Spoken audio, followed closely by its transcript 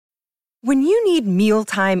When you need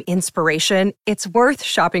mealtime inspiration, it's worth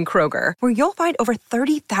shopping Kroger, where you'll find over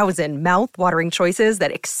 30,000 mouth-watering choices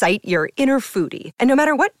that excite your inner foodie. And no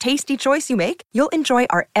matter what tasty choice you make, you'll enjoy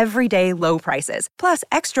our everyday low prices, plus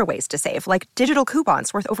extra ways to save, like digital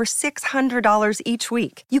coupons worth over $600 each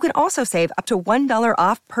week. You can also save up to $1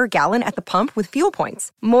 off per gallon at the pump with fuel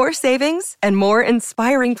points. More savings and more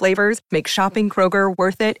inspiring flavors make shopping Kroger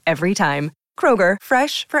worth it every time. Kroger,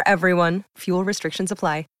 fresh for everyone. Fuel restrictions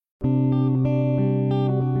apply.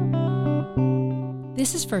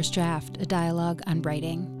 This is First Draft, a dialogue on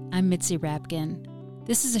writing. I'm Mitzi Rabkin.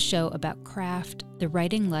 This is a show about craft, the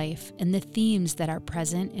writing life, and the themes that are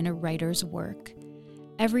present in a writer's work.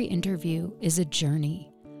 Every interview is a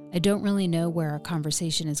journey. I don't really know where our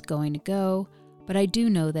conversation is going to go, but I do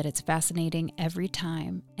know that it's fascinating every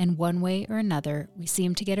time, and one way or another, we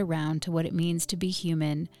seem to get around to what it means to be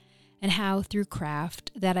human and how, through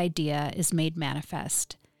craft, that idea is made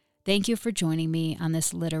manifest. Thank you for joining me on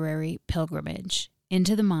this literary pilgrimage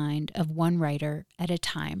into the mind of one writer at a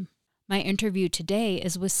time. My interview today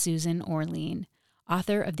is with Susan Orlean,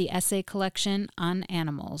 author of the essay collection On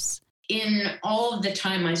Animals. In all of the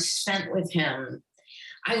time I spent with him,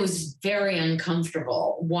 I was very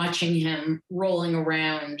uncomfortable watching him rolling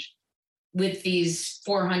around with these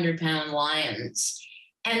 400-pound lions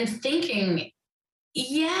and thinking,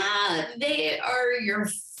 yeah, they are your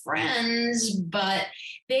friends, but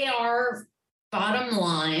they are, bottom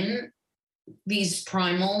line, these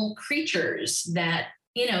primal creatures that,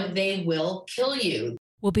 they will kill you.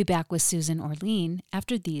 We'll be back with Susan Orlean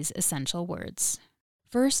after these essential words.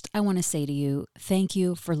 First, I want to say to you, thank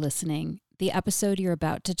you for listening. The episode you're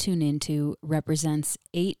about to tune into represents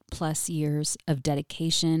 8+ years of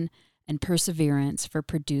dedication and perseverance for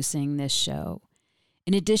producing this show.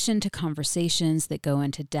 In addition to conversations that go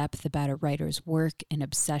into depth about a writer's work and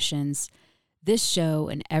obsessions, this show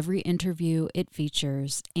and every interview it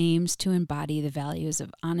features aims to embody the values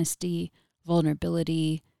of honesty,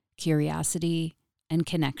 vulnerability, curiosity, and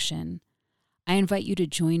connection. I invite you to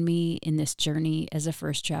join me in this journey as a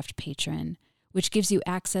First Draft patron, which gives you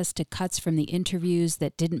access to cuts from the interviews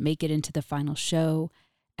that didn't make it into the final show,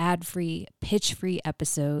 ad-free, pitch-free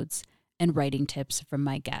episodes, and writing tips from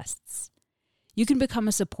my guests. You can become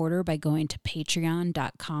a supporter by going to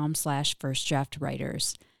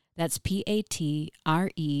patreon.com/firstdraftwriters. That's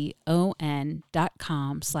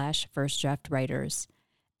patreon.com/firstdraftwriters.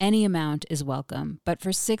 Any amount is welcome, but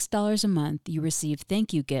for $6 a month, you receive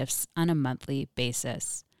thank you gifts on a monthly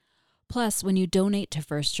basis. Plus, when you donate to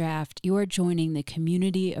First Draft, you are joining the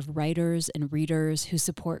community of writers and readers who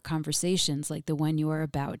support conversations like the one you are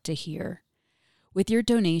about to hear. With your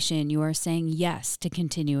donation, you are saying yes to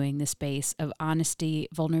continuing the space of honesty,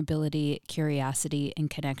 vulnerability, curiosity, and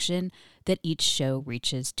connection that each show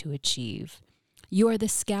reaches to achieve. You are the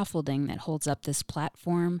scaffolding that holds up this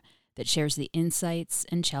platform that shares the insights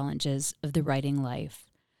and challenges of the writing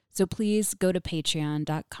life. So please go to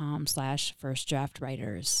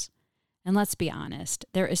patreon.com/firstdraftwriters. And let's be honest,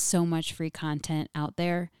 there is so much free content out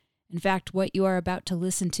there. In fact, what you are about to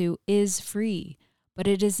listen to is free, but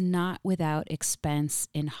it is not without expense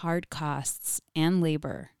in hard costs and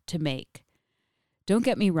labor to make. Don't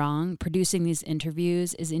get me wrong, producing these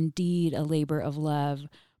interviews is indeed a labor of love,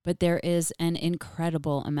 but there is an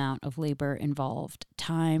incredible amount of labor involved,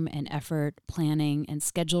 time and effort, planning and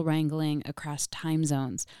schedule wrangling across time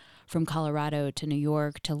zones, from Colorado to New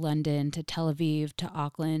York to London to Tel Aviv to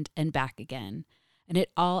Auckland and back again. And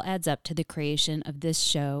it all adds up to the creation of this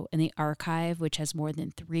show and the archive, which has more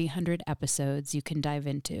than 300 episodes you can dive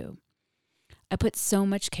into. I put so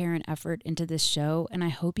much care and effort into this show, and I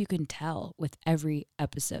hope you can tell with every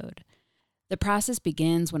episode. The process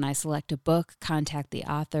begins when I select a book, contact the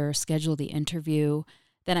author, schedule the interview.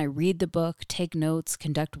 Then I read the book, take notes,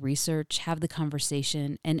 conduct research, have the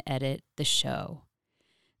conversation, and edit the show.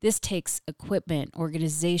 This takes equipment,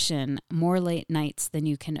 organization, more late nights than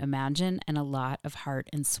you can imagine, and a lot of heart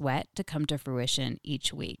and sweat to come to fruition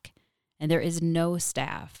each week. And there is no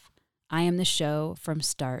staff. I am the show from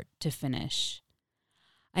start to finish.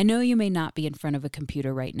 I know you may not be in front of a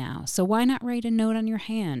computer right now, so why not write a note on your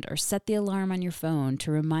hand or set the alarm on your phone to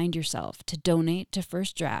remind yourself to donate to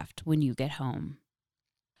First Draft when you get home.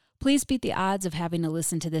 Please beat the odds of having to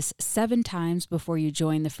listen to this 7 times before you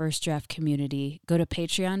join the First Draft community. Go to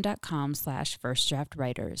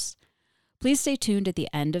patreon.com/firstdraftwriters. Please stay tuned at the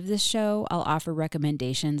end of this show. I'll offer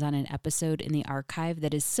recommendations on an episode in the archive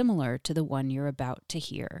that is similar to the one you're about to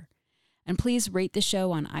hear. And please rate the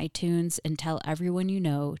show on iTunes and tell everyone you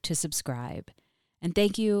know to subscribe. And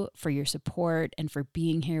thank you for your support and for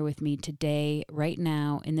being here with me today, right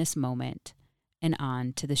now, in this moment. And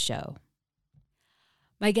on to the show.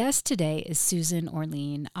 My guest today is Susan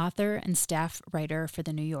Orlean, author and staff writer for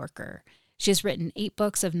The New Yorker. She has written 8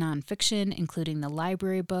 books of nonfiction, including the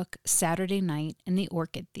library book, Saturday Night, and The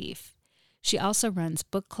Orchid Thief. She also runs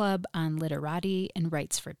book club on literati and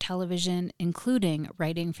writes for television, including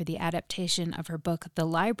writing for the adaptation of her book, The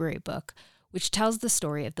Library Book, which tells the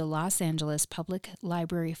story of the Los Angeles Public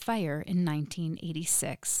Library fire in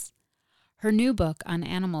 1986. Her new book on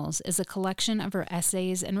animals is a collection of her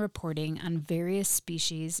essays and reporting on various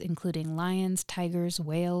species, including lions, tigers,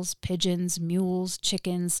 whales, pigeons, mules,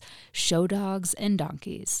 chickens, show dogs, and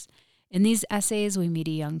donkeys. In these essays, we meet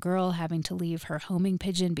a young girl having to leave her homing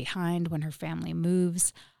pigeon behind when her family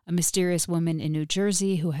moves, a mysterious woman in New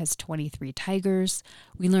Jersey who has 23 tigers.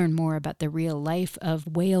 We learn more about the real life of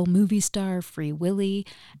whale movie star Free Willy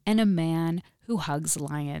and a man who hugs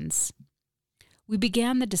lions. We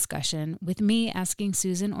began the discussion with me asking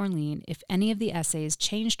Susan Orlean if any of the essays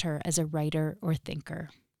changed her as a writer or thinker.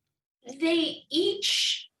 They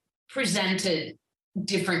each presented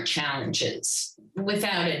different challenges,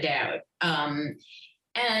 without a doubt.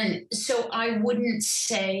 And so I wouldn't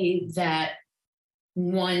say that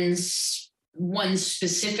one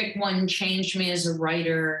specific one changed me as a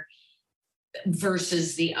writer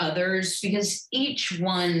versus the others, because each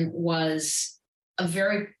one was a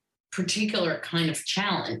very particular kind of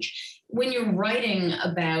challenge. When you're writing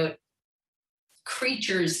about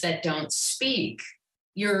creatures that don't speak,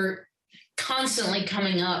 you're constantly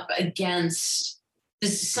coming up against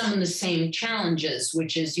some of the same challenges,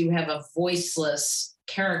 which is you have a voiceless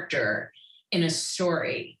character in a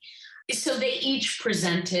story. So they each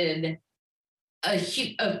presented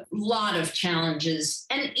a lot of challenges,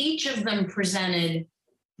 and each of them presented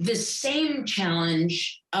the same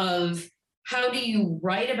challenge of how do you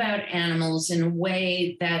write about animals in a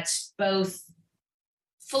way that's both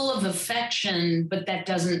full of affection, but that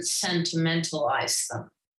doesn't sentimentalize them,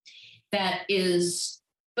 that is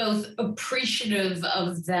both appreciative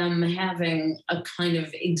of them having a kind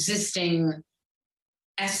of existing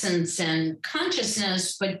essence and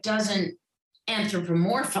consciousness, but doesn't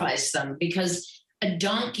anthropomorphize them, because a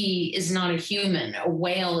donkey is not a human, a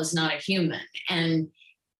whale is not a human, and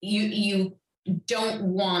you don't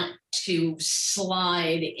want to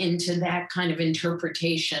slide into that kind of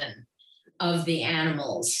interpretation of the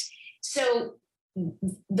animals. So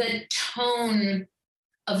the tone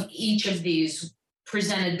of each of these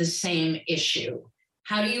presented the same issue.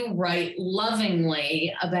 How do you write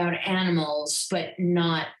lovingly about animals, but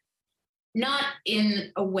not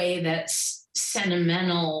in a way that's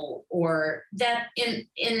sentimental, or that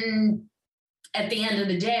in at the end of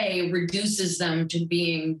the day reduces them to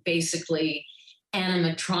being basically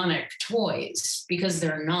animatronic toys, because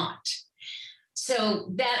they're not.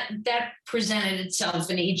 So that presented itself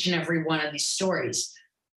in each and every one of these stories.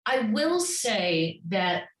 I will say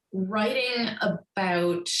that writing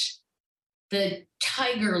about the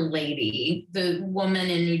tiger lady, the woman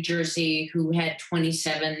in New Jersey who had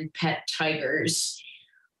 27 pet tigers,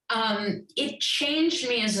 it changed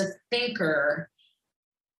me as a thinker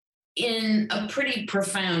in a pretty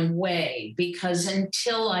profound way, because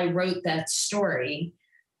until I wrote that story,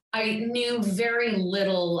 I knew very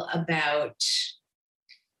little about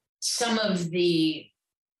some of the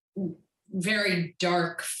very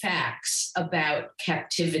dark facts about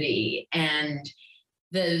captivity and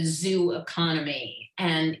the zoo economy,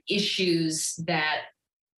 and issues that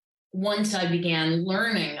once I began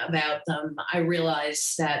learning about them, I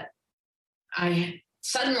realized that I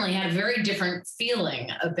suddenly had a very different feeling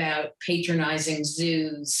about patronizing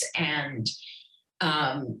zoos and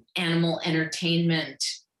animal entertainment.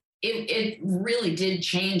 It really did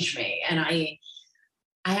change me. And I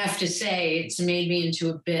have to say, it's made me into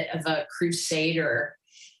a bit of a crusader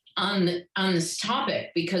on this topic,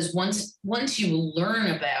 because once you learn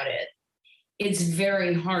about it, it's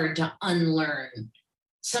very hard to unlearn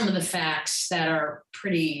some of the facts that are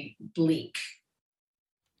pretty bleak.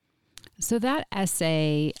 So that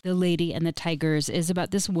essay, The Lady and the Tigers, is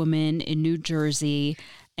about this woman in New Jersey,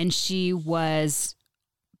 and she was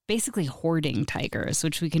basically hoarding tigers,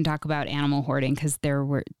 which we can talk about animal hoarding, because there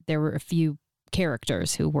were a few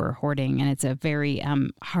characters who were hoarding, and it's a very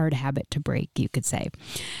hard habit to break, you could say.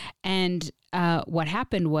 And what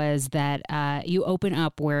happened was that you open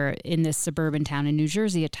up where in this suburban town in New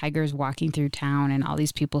Jersey, a tiger is walking through town, and all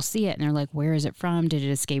these people see it, and they're like, where is it from? Did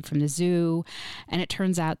it escape from the zoo? And it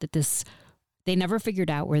turns out that they never figured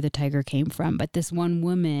out where the tiger came from. But this one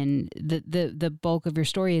woman, the bulk of your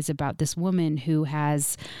story is about this woman who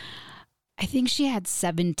has, I think she had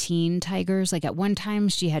 17 tigers. Like at one time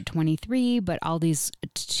she had 23, but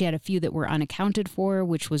she had a few that were unaccounted for,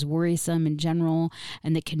 which was worrisome in general,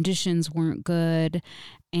 and the conditions weren't good.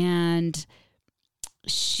 And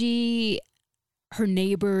her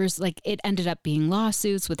neighbors, like it ended up being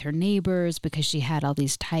lawsuits with her neighbors because she had all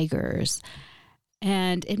these tigers.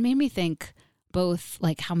 And it made me think both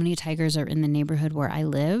like how many tigers are in the neighborhood where I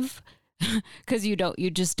live, because you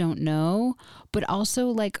just don't know, but also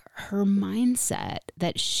like her mindset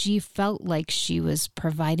that she felt like she was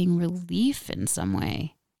providing relief in some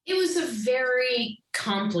way. It was a very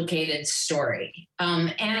complicated story.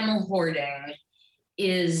 Animal hoarding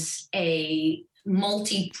is a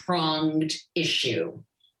multi-pronged issue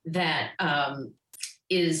that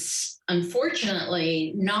is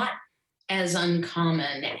unfortunately not as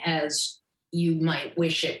uncommon as you might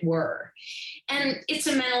wish it were. And it's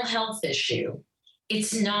a mental health issue.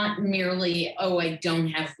 It's not merely, oh, I don't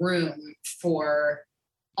have room for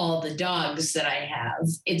all the dogs that I have.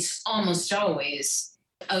 It's almost always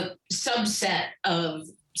a subset of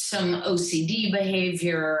some OCD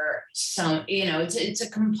behavior, it's a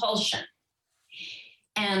compulsion.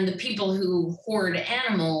 And the people who hoard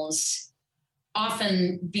animals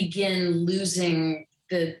often begin losing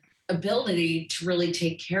the ability to really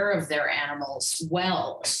take care of their animals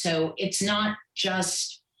well. So it's not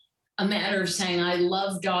just a matter of saying, I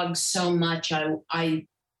love dogs so much, I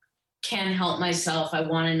can't help myself, I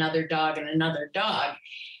want another dog and another dog.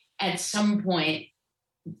 At some point,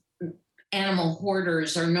 animal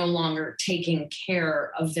hoarders are no longer taking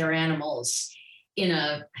care of their animals in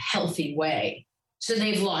a healthy way. So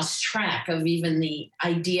they've lost track of even the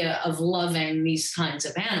idea of loving these kinds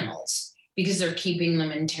of animals because they're keeping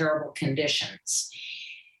them in terrible conditions.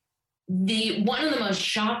 One of the most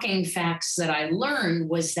shocking facts that I learned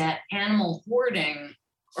was that animal hoarding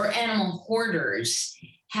or animal hoarders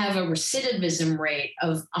have a recidivism rate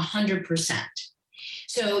of 100%.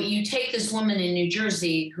 So you take this woman in New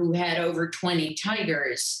Jersey who had over 20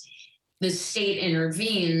 tigers, the state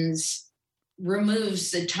intervenes,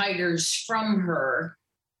 removes the tigers from her,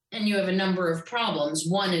 and you have a number of problems.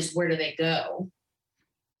 One is, where do they go?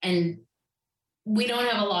 And we don't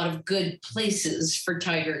have a lot of good places for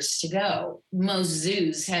tigers to go. Most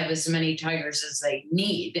zoos have as many tigers as they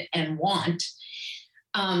need and want.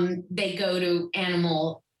 They go to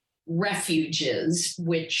animal refuges,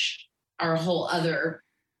 which are a whole other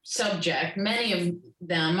subject. Many of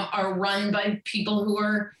them are run by people who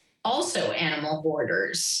are also animal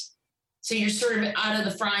hoarders. So you're sort of out of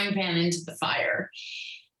the frying pan into the fire.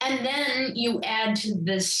 And then you add to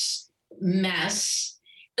this mess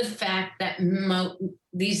the fact that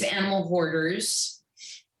these animal hoarders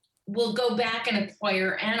will go back and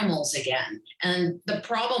acquire animals again. And the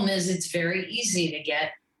problem is it's very easy to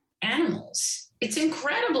get animals. It's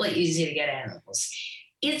incredibly easy to get animals.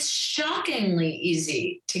 It's shockingly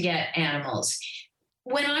easy to get animals.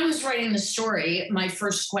 When I was writing the story, my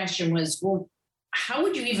first question was, well, how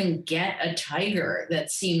would you even get a tiger?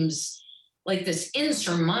 That seems like this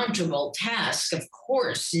insurmountable task. Of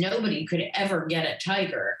course, nobody could ever get a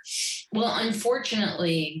tiger. Well,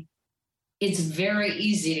 unfortunately, it's very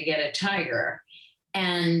easy to get a tiger.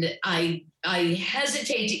 And I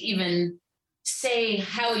hesitate to even say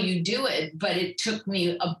how you do it, but it took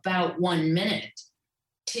me about 1 minute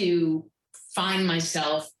to find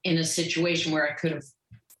myself in a situation where I could have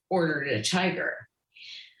ordered a tiger.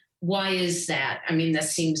 Why is that? I mean, that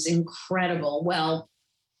seems incredible. Well,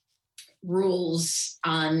 rules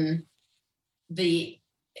on the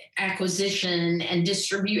acquisition and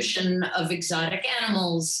distribution of exotic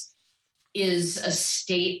animals is a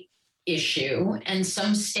state issue, and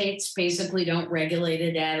some states basically don't regulate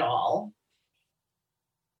it at all.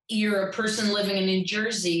 You're a person living in New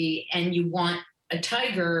Jersey and you want a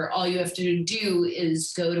tiger, all you have to do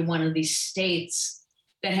is go to one of these states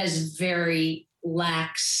that has very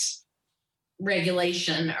lax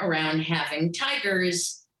regulation around having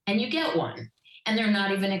tigers, and you get one. And they're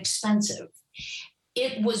not even expensive.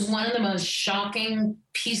 It was one of the most shocking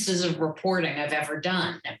pieces of reporting I've ever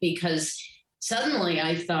done, because suddenly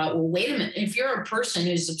I thought, well, wait a minute, if you're a person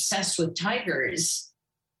who's obsessed with tigers,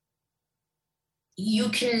 you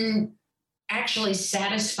can actually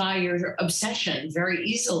satisfy your obsession very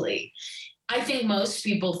easily. I think most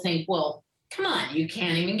people think, well, come on, you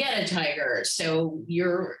can't even get a tiger, so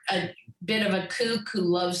you're a bit of a kook who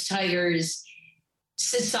loves tigers.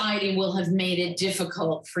 Society will have made it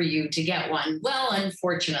difficult for you to get one. Well,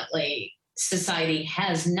 unfortunately, society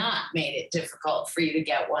has not made it difficult for you to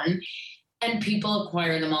get one, and people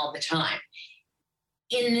acquire them all the time.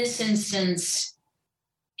 In this instance,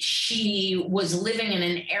 she was living in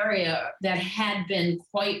an area that had been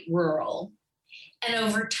quite rural, and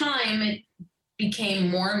over time it became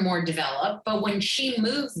more and more developed. But when she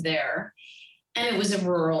moved there, and it was a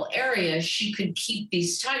rural area, she could keep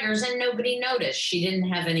these tigers and nobody noticed. She didn't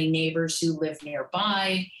have any neighbors who lived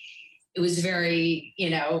nearby. It was very,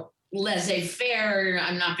 laissez-faire.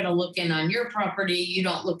 I'm not going to look in on your property. You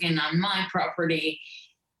don't look in on my property.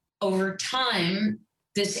 Over time,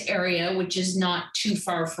 this area, which is not too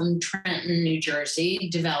far from Trenton, New Jersey,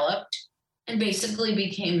 developed and basically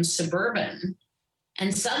became suburban.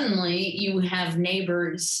 And suddenly you have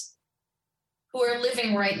neighbors who are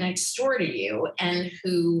living right next door to you and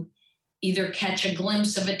who either catch a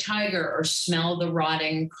glimpse of a tiger or smell the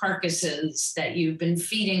rotting carcasses that you've been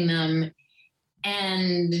feeding them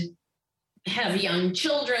and have young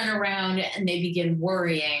children around, and they begin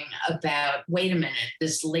worrying about, wait a minute,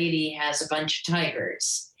 this lady has a bunch of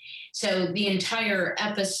tigers. So the entire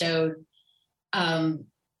episode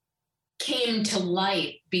came to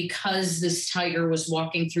light because this tiger was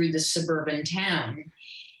walking through the suburban town.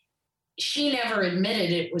 She never admitted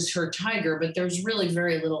it was her tiger, but there's really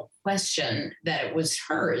very little question that it was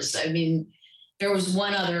hers. I mean, there was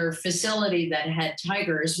one other facility that had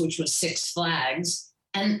tigers, which was Six Flags,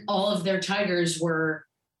 and all of their tigers were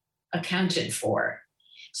accounted for.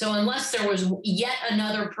 So unless there was yet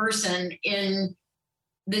another person in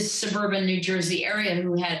this suburban New Jersey area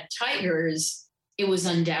who had tigers, it was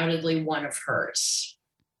undoubtedly one of hers.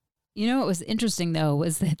 What was interesting, though,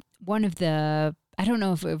 was that one of the, I don't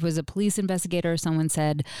know if it was a police investigator or someone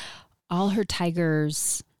said, all her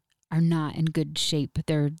tigers are not in good shape.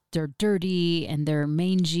 They're dirty and they're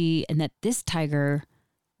mangy, and that this tiger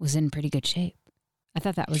was in pretty good shape. I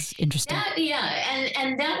thought that was interesting.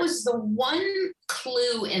 And that was the one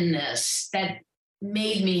clue in this that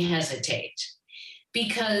made me hesitate,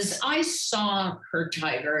 because I saw her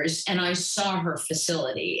tigers and I saw her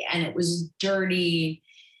facility, and it was dirty.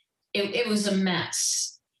 It was a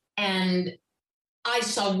mess. And I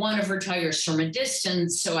saw one of her tigers from a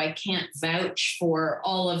distance, so I can't vouch for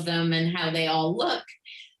all of them and how they all look.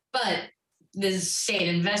 But the state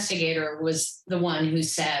investigator was the one who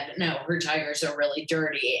said, no, her tigers are really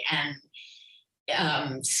dirty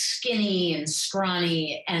and skinny and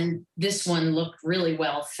scrawny. And this one looked really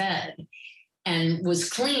well fed and was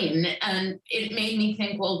clean. And it made me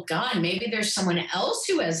think, well, God, maybe there's someone else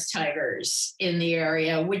who has tigers in the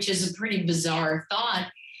area, which is a pretty bizarre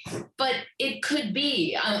thought. But it could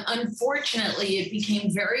be. Unfortunately, it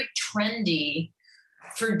became very trendy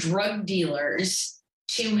for drug dealers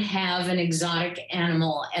to have an exotic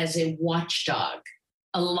animal as a watchdog,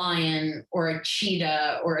 a lion or a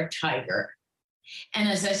cheetah or a tiger. And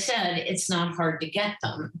as I said, it's not hard to get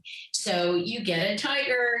them. So you get a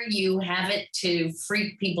tiger, you have it to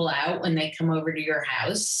freak people out when they come over to your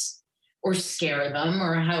house or scare them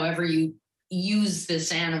or however you use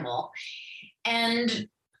this animal. And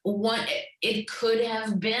what it could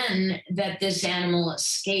have been that this animal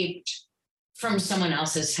escaped from someone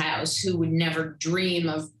else's house who would never dream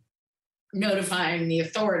of notifying the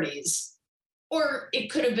authorities. Or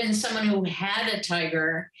it could have been someone who had a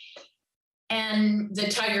tiger and the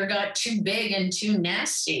tiger got too big and too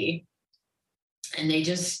nasty and they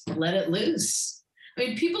just let it loose. I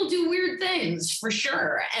mean, people do weird things for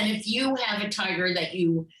sure. And if you have a tiger that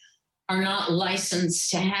you are not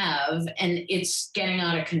licensed to have and it's getting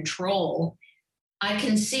out of control, I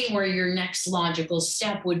can see where your next logical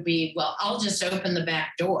step would be, well, I'll just open the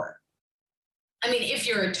back door. I mean, if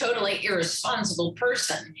you're a totally irresponsible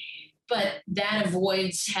person, but that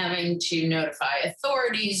avoids having to notify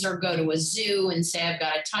authorities or go to a zoo and say, I've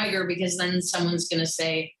got a tiger, because then someone's going to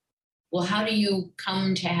say, well, how do you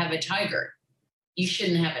come to have a tiger? You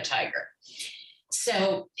shouldn't have a tiger.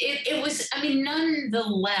 So it was, I mean,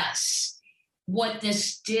 nonetheless, what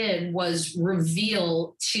this did was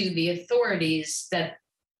reveal to the authorities that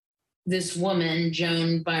this woman,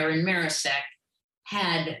 Joan Byron Marisek,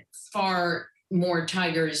 had far more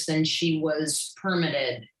tigers than she was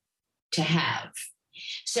permitted to have.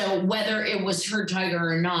 So whether it was her tiger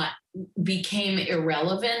or not became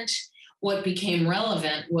irrelevant. What became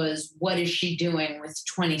relevant was, what is she doing with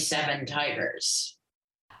 27 tigers?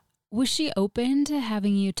 Was she open to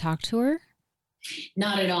having you talk to her?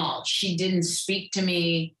 Not at all. She didn't speak to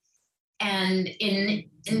me. And in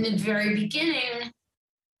the very beginning,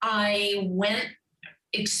 I went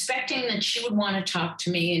expecting that she would want to talk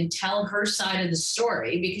to me and tell her side of the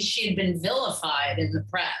story, because she had been vilified in the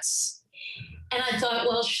press. And I thought,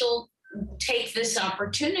 well, she'll take this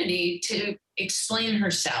opportunity to explain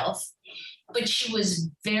herself. But she was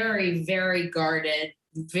very, very guarded,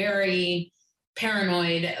 very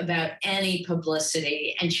paranoid about any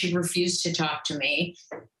publicity, and she refused to talk to me.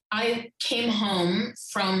 I came home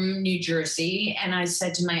from New Jersey and I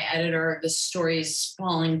said to my editor, the story's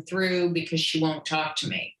falling through because she won't talk to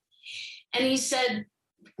me. And he said,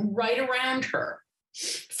 write around her.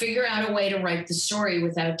 Figure out a way to write the story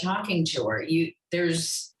without talking to her.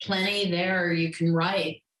 There's plenty there you can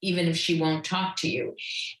write, even if she won't talk to you.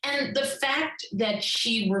 And the fact that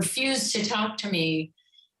she refused to talk to me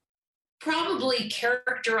probably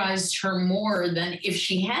characterized her more than if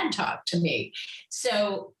she had talked to me.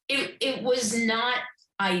 So it was not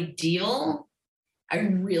ideal. I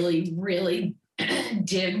really, really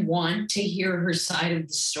did want to hear her side of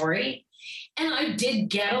the story. And I did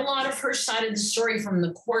get a lot of her side of the story from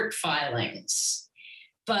the court filings,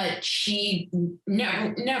 but she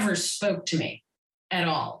never spoke to me at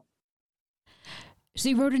all. So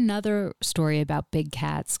you wrote another story about big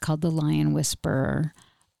cats called The Lion Whisperer,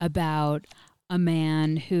 about a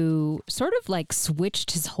man who sort of like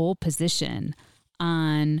switched his whole position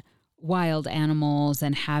on wild animals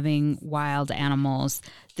and having wild animals.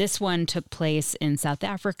 This one took place in South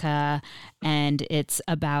Africa, and it's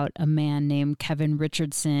about a man named Kevin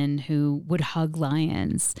Richardson who would hug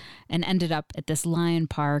lions and ended up at this lion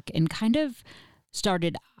park and kind of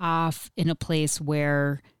started off in a place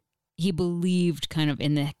where he believed kind of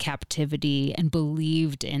in the captivity and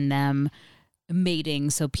believed in them mating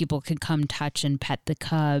so people could come touch and pet the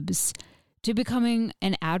cubs, to becoming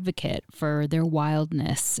an advocate for their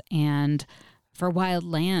wildness and for wild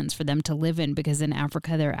lands for them to live in, because in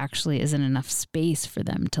Africa there actually isn't enough space for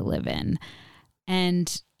them to live in.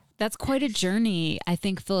 And that's quite a journey, I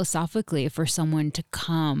think, philosophically, for someone to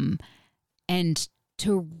come and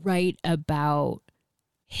to write about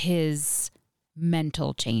his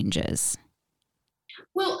mental changes.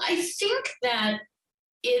 Well, I think that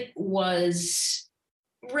it was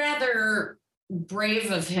rather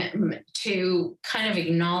brave of him to kind of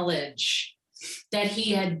acknowledge that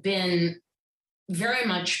he had been very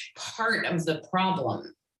much part of the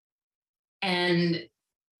problem. And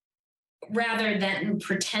rather than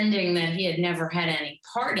pretending that he had never had any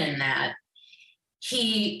part in that,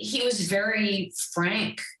 he was very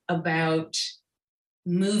frank about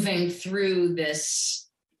moving through this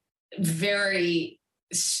very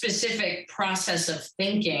specific process of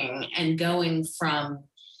thinking and going from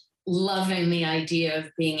loving the idea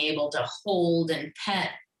of being able to hold and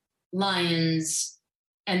pet lions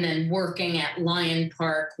and then working at Lion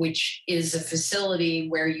Park, which is a facility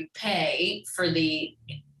where you pay for the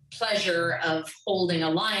pleasure of holding a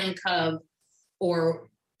lion cub or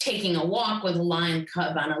taking a walk with a lion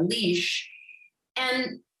cub on a leash.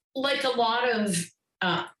 And like a lot of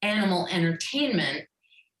animal entertainment,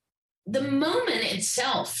 the moment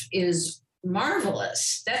itself is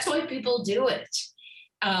marvelous. That's why people do it.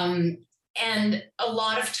 And a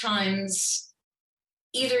lot of times,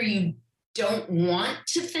 either you don't want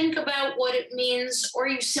to think about what it means, or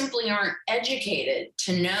you simply aren't educated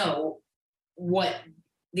to know what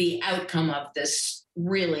the outcome of this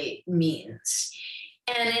really means.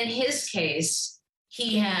 And in his case,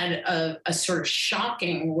 he had a sort of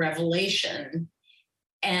shocking revelation,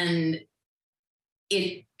 and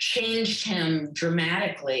it changed him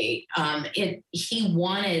dramatically. He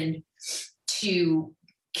wanted to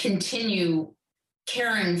continue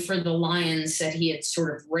caring for the lions that he had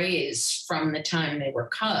sort of raised from the time they were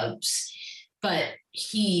cubs. But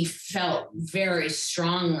he felt very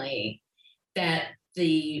strongly that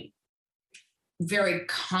the very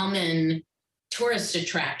common tourist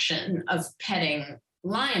attraction of petting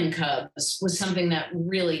lion cubs was something that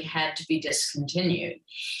really had to be discontinued.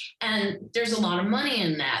 And there's a lot of money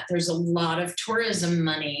in that. There's a lot of tourism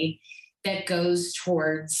money that goes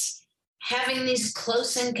towards having these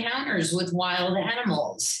close encounters with wild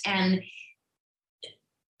animals. And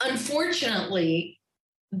unfortunately,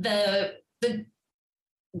 the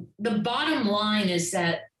bottom line is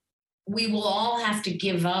that we will all have to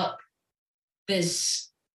give up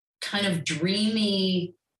this kind of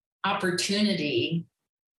dreamy opportunity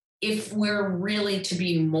if we're really to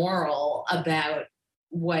be moral about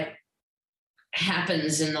what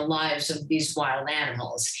happens in the lives of these wild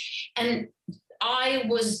animals. And I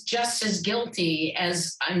was just as guilty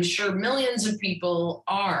as I'm sure millions of people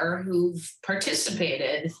are who've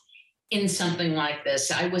participated in something like this.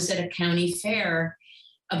 I was at a county fair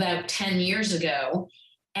about 10 years ago,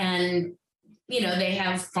 and they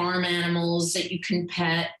have farm animals that you can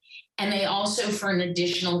pet, and they also, for an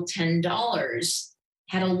additional $10,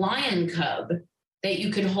 had a lion cub that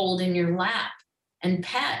you could hold in your lap and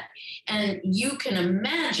pet. And you can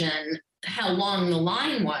imagine how long the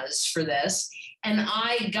line was for this. And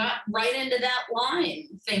I got right into that line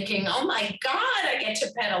thinking, oh my God, I get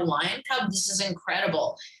to pet a lion cub. This is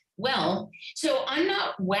incredible. Well, so I'm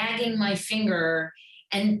not wagging my finger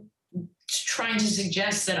and trying to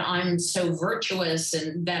suggest that I'm so virtuous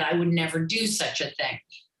and that I would never do such a thing.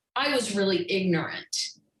 I was really ignorant.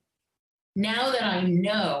 Now that I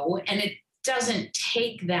know, and it doesn't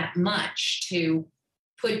take that much to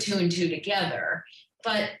put two and two together,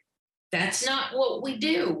 but that's not what we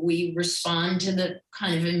do. We respond to the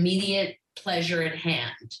kind of immediate pleasure at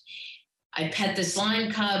hand. I pet this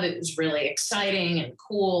lion cub. It was really exciting and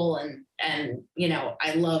cool, and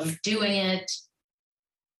I loved doing it.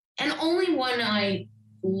 And only when I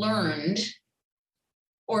learned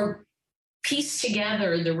or pieced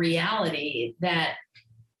together the reality that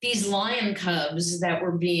these lion cubs that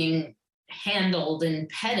were being handled and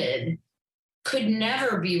petted could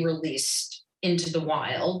never be released into the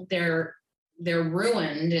wild. They're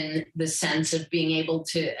ruined in the sense of being able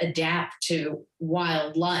to adapt to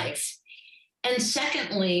wildlife. And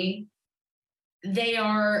secondly, they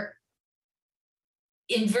are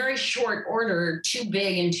in very short order too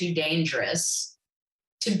big and too dangerous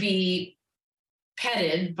to be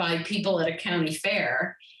petted by people at a county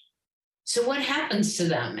fair. So what happens to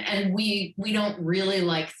them? And we don't really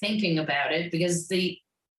like thinking about it because the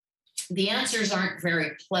answers aren't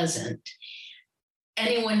very pleasant.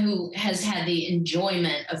 Anyone who has had the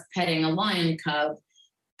enjoyment of petting a lion cub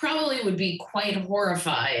probably would be quite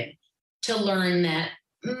horrified to learn that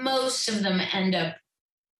most of them end up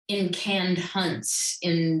in canned hunts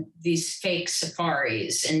in these fake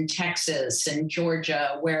safaris in Texas and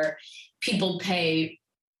Georgia, where people pay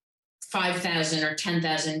 $5,000 or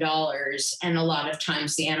 $10,000, and a lot of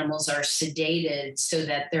times the animals are sedated so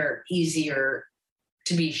that they're easier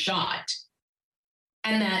to be shot.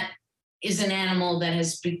 And that is an animal that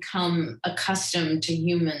has become accustomed to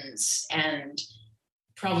humans and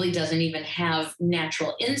probably doesn't even have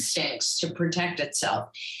natural instincts to protect itself.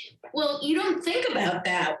 Well, you don't think about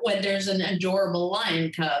that when there's an adorable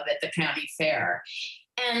lion cub at the county fair.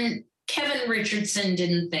 And Kevin Richardson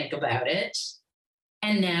didn't think about it.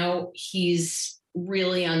 And now he's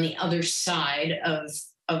really on the other side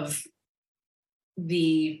of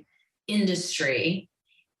the industry.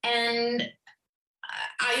 And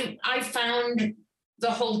I found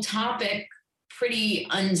the whole topic pretty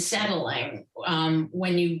unsettling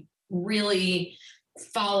when you really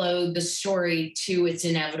follow the story to its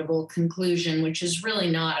inevitable conclusion, which is really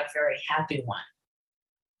not a very happy one.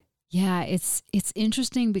 Yeah, it's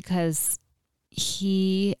interesting because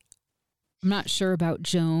I'm not sure about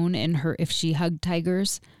Joan and her, if she hugged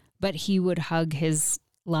tigers, but he would hug his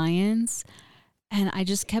lions. And I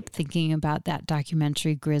just kept thinking about that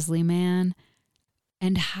documentary, Grizzly Man,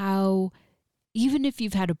 and how even if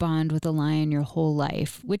you've had a bond with a lion your whole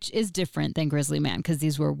life, which is different than Grizzly Man because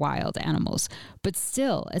these were wild animals, but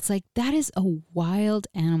still, it's like that is a wild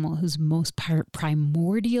animal whose most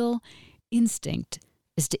primordial instinct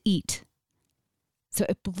is to eat. So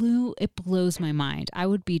it blows my mind. I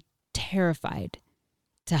would be terrified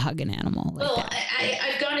to hug an animal like that.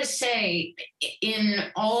 I've got to say, in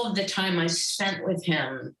all of the time I spent with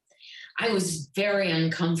him, I was very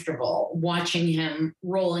uncomfortable watching him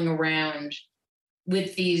rolling around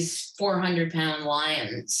with these 400-pound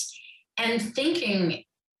lions and thinking,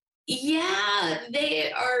 yeah,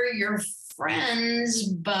 they are your friends,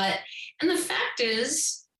 and the fact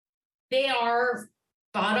is they are,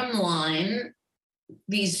 bottom line,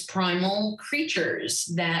 these primal creatures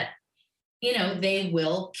that, they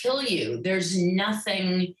will kill you. There's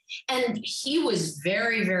nothing. And he was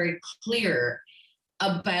very, very clear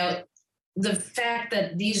about the fact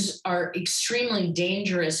that these are extremely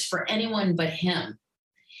dangerous for anyone but him,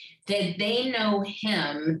 that they know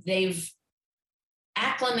him, they've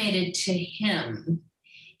acclimated to him.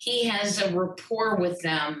 He has a rapport with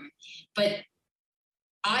them, but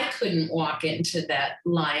I couldn't walk into that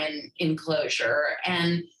lion enclosure.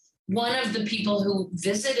 And one of the people who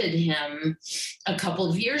visited him a couple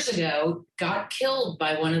of years ago got killed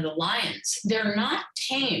by one of the lions. They're not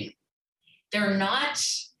tame. They're not.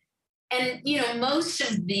 And, most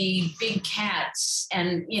of the big cats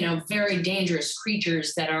and, very dangerous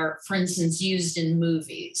creatures that are, for instance, used in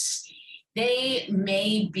movies, they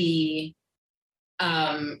may be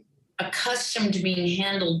accustomed to being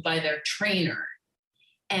handled by their trainer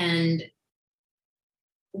and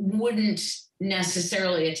wouldn't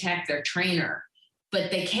necessarily attack their trainer,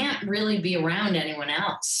 but they can't really be around anyone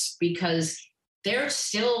else because they're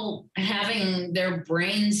still having their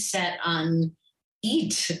brains set on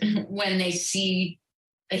eat when they see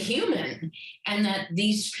a human, and that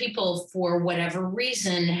these people, for whatever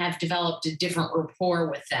reason, have developed a different rapport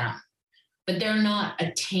with them, but they're not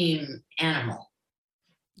a tame animal.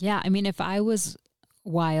 Yeah. I mean, if I was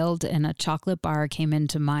wild and a chocolate bar came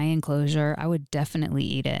into my enclosure, I would definitely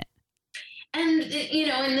eat it. And,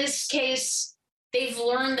 in this case, they've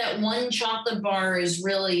learned that one chocolate bar is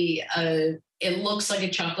really it looks like a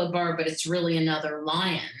chocolate bar, but it's really another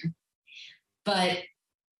lion. But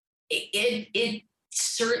it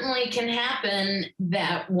certainly can happen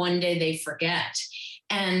that one day they forget.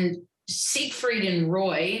 And Siegfried and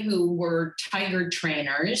Roy, who were tiger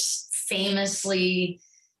trainers, famously,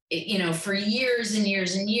 for years and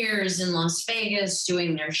years and years in Las Vegas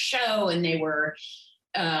doing their show, and they were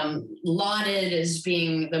lauded as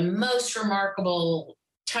being the most remarkable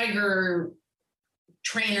tiger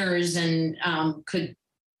trainers, and could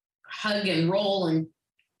hug and roll and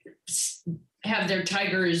have their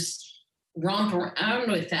tigers romp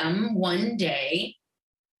around with them. One day,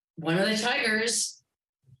 one of the tigers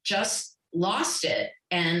just lost it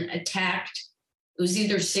and attacked. It was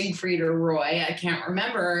either Siegfried or Roy, I can't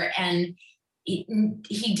remember. And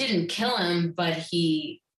he didn't kill him, but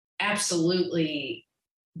he absolutely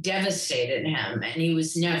devastated him, and he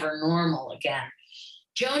was never normal again.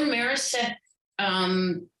 Joan Marisek,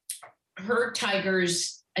 her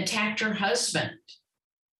tigers attacked her husband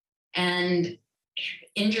and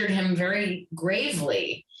injured him very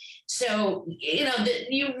gravely. So,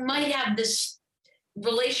 you might have this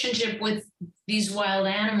relationship with these wild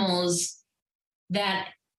animals that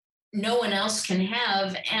no one else can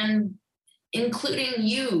have, and including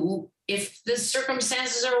you, if the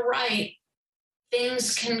circumstances are right,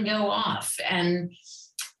 things can go off. And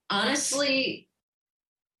honestly,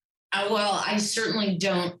 I certainly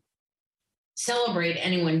don't celebrate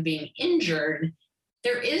anyone being injured.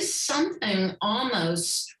 There is something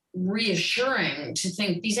almost reassuring to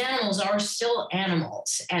think these animals are still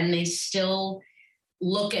animals, and they still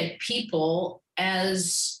look at people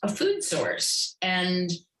as a food source, and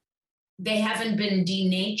they haven't been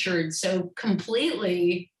denatured so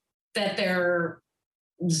completely that they're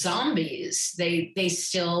zombies. They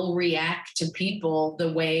still react to people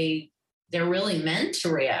the way they're really meant to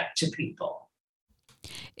react to people.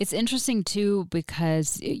 It's interesting too,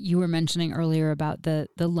 because you were mentioning earlier about the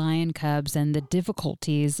lion cubs and the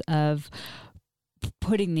difficulties of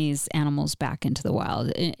putting these animals back into the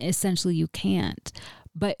wild. Essentially, you can't.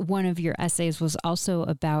 But one of your essays was also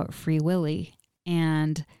about Free Willy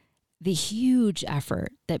and the huge effort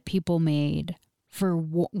that people made for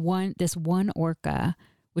this one orca,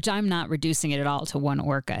 which I'm not reducing it at all to one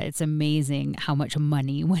orca. It's amazing how much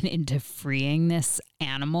money went into freeing this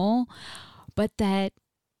animal, but that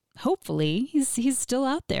hopefully he's still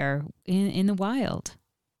out there in the wild.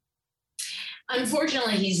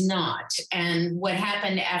 Unfortunately, he's not. And what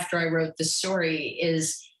happened after I wrote the story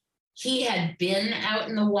is he had been out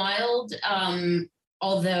in the wild,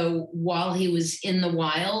 although while he was in the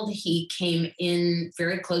wild, he came in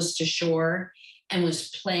very close to shore and was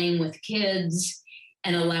playing with kids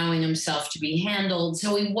and allowing himself to be handled.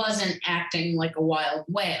 So he wasn't acting like a wild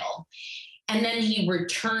whale. And then he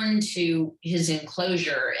returned to his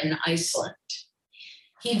enclosure in Iceland.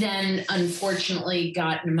 He then unfortunately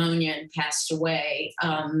got pneumonia and passed away.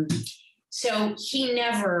 So he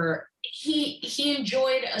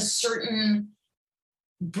enjoyed a certain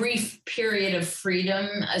brief period of freedom,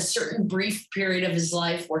 a certain brief period of his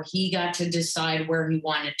life where he got to decide where he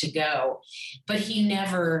wanted to go, but he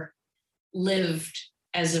never lived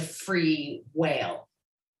as a free whale.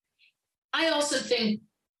 I also think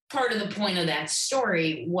part of the point of that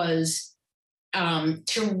story was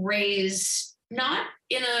to raise, not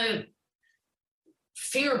in a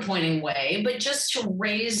finger-pointing way, but just to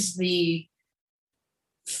raise the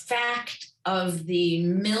fact of the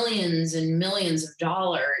millions and millions of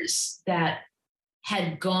dollars that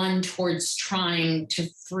had gone towards trying to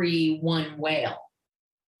free one whale.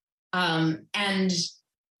 And,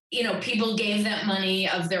 people gave that money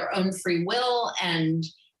of their own free will, and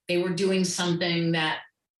they were doing something that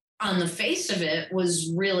on the face of it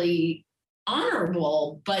was really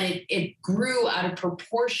honorable, but it grew out of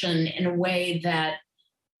proportion in a way that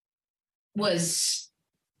was,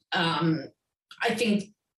 I think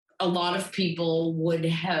a lot of people would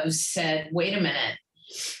have said, wait a minute,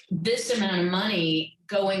 this amount of money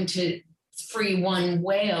going to free one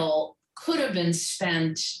whale could have been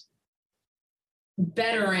spent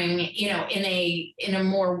bettering, in a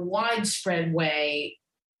more widespread way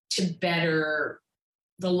to better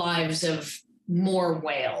the lives of more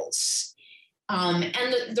whales. And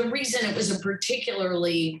the reason it was a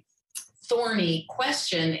particularly thorny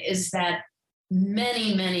question is that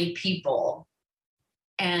many, many people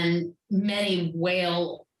and many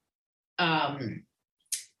whale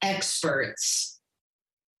experts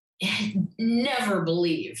never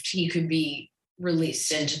believed he could be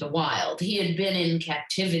released into the wild. He had been in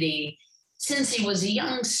captivity since he was a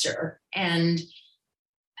youngster. And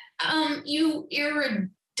you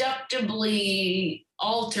abductably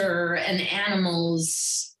alter an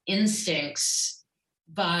animal's instincts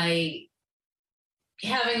by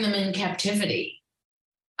having them in captivity.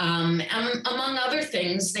 Among other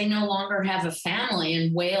things, they no longer have a family,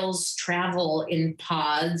 and whales travel in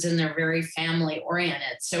pods and they're very family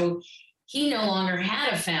oriented. So he no longer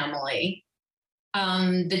had a family.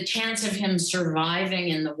 The chance of him surviving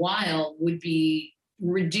in the wild would be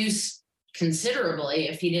reduced considerably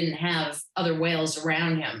if he didn't have other whales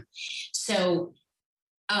around him. So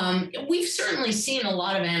we've certainly seen a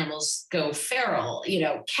lot of animals go feral. You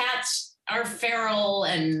know, cats are feral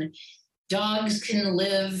and dogs can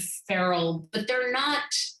live feral, but they're not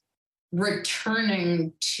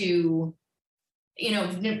returning to, you know,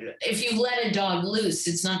 if you let a dog loose,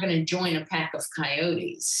 it's not going to join a pack of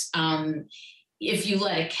coyotes. If you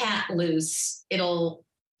let a cat loose, it'll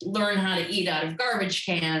learn how to eat out of garbage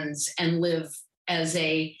cans and live as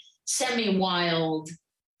a semi-wild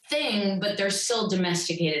thing, but they're still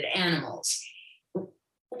domesticated animals.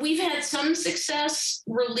 We've had some success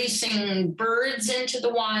releasing birds into the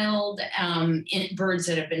wild, birds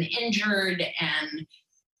that have been injured,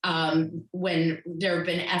 and when there have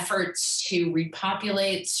been efforts to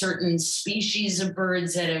repopulate certain species of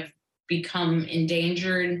birds that have become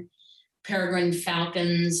endangered, peregrine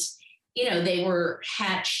falcons, you know, they were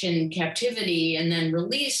hatched in captivity and then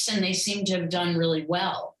released, and they seem to have done really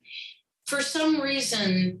well. For some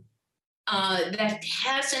reason, that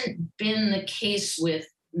hasn't been the case with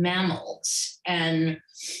mammals, and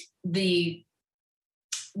the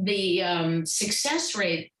success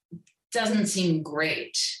rate doesn't seem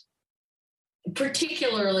great,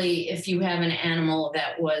 particularly if you have an animal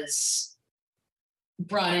that was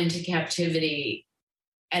brought into captivity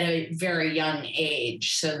at a very young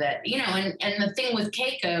age. So that, you know, and the thing with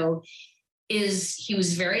Keiko is he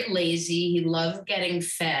was very lazy. He loved getting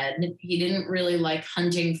fed. He didn't really like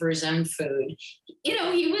hunting for his own food. You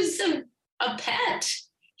know, he was a pet.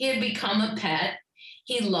 He had become a pet.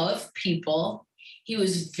 He loved people. He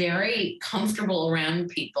was very comfortable around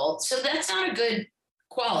people. So that's not a good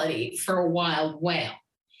quality for a wild whale.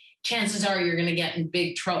 Chances are you're going to get in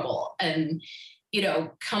big trouble and, you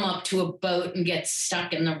know, come up to a boat and get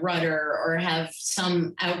stuck in the rudder or have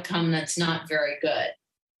some outcome that's not very good.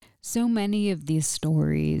 So many of these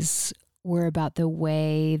stories were about the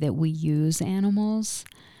way that we use animals.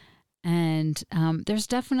 And there's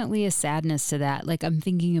definitely a sadness to that. Like, I'm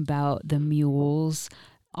thinking about the mules,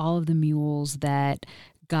 all of the mules that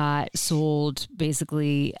got sold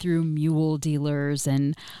basically through mule dealers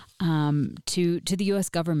and to the U.S.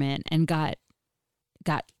 government, and got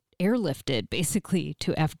airlifted basically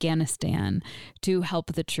to Afghanistan to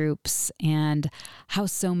help the troops, and how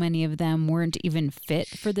so many of them weren't even fit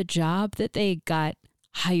for the job that they got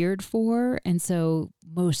hired for. And so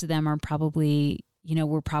most of them are probably, you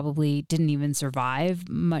know, probably didn't even survive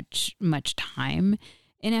much time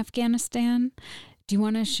in Afghanistan. Do you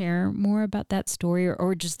want to share more about that story,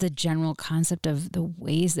 or just the general concept of the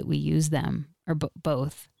ways that we use them, or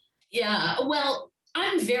both? Yeah, well,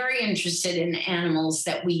 I'm very interested in animals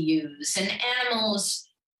that we use, and animals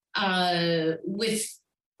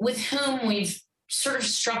with whom we've sort of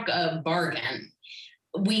struck a bargain.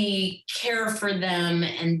 We care for them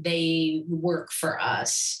and they work for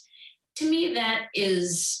us. To me, that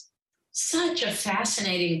is such a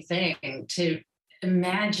fascinating thing to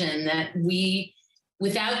imagine, that we,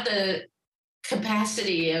 without the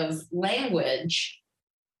capacity of language,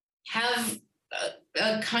 have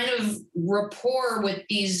a kind of rapport with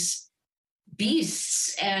these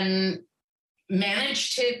beasts and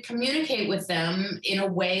manage to communicate with them in a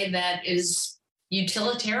way that is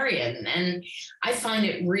utilitarian. And I find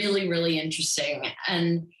it really, really interesting.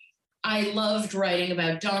 And I loved writing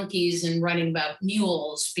about donkeys and writing about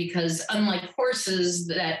mules, because unlike horses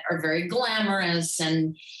that are very glamorous,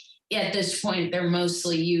 and at this point they're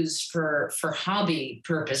mostly used for hobby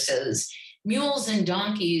purposes, mules and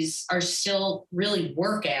donkeys are still really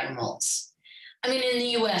work animals. I mean, in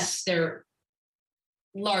the US, they're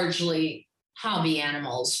largely hobby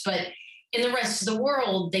animals, but in the rest of the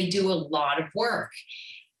world, they do a lot of work.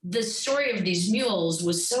 The story of these mules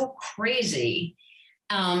was so crazy.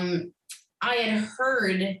 I had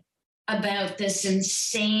heard about this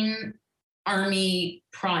insane army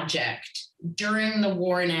project during the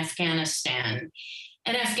war in Afghanistan.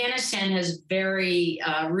 And Afghanistan has very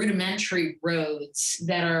rudimentary roads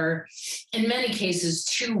that are, in many cases,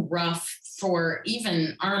 too rough for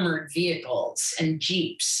even armored vehicles and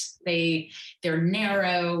jeeps. They're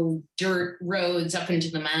narrow dirt roads up into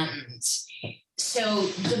the mountains. So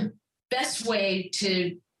the best way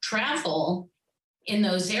to travel in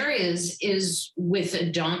those areas is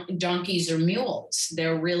with donkeys or mules.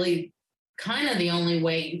 They're really kind of the only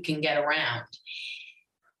way you can get around.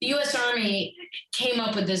 The U.S. Army came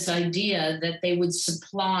up with this idea that they would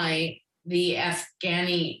supply the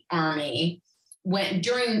Afghani army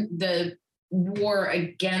during the war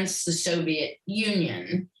against the Soviet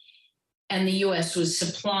Union, and the U.S. was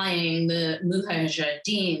supplying the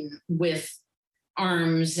Mujahideen with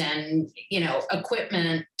arms and,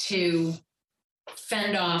 equipment to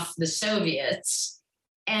fend off the Soviets.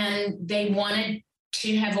 And they wanted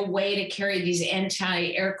to have a way to carry these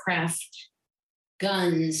anti-aircraft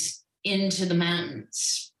guns into the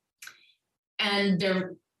mountains. And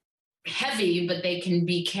they're heavy, but they can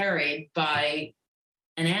be carried by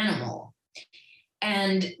an animal.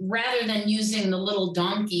 And rather than using the little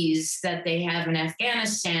donkeys that they have in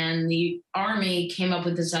Afghanistan, the army came up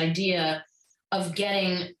with this idea of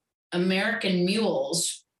getting American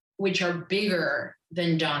mules, which are bigger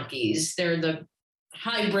than donkeys. They're the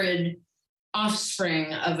hybrid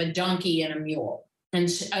offspring of a donkey and a mule.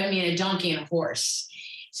 A donkey and a horse.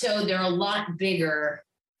 So they're a lot bigger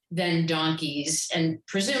than donkeys and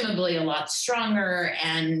presumably a lot stronger.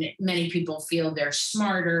 And many people feel they're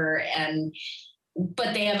smarter,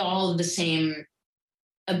 but they have all of the same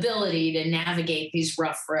ability to navigate these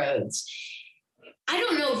rough roads. I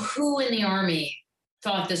don't know who in the Army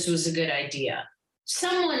thought this was a good idea.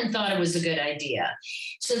 Someone thought it was a good idea.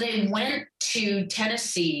 So they went to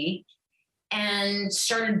Tennessee and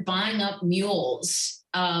started buying up mules,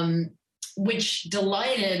 which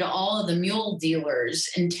delighted all of the mule dealers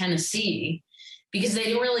in Tennessee because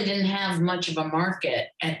they really didn't have much of a market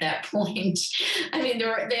at that point. I mean,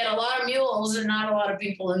 they had a lot of mules and not a lot of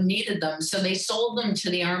people who needed them. So they sold them to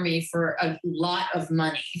the Army for a lot of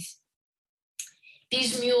money.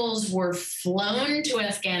 These mules were flown to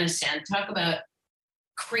Afghanistan. Talk about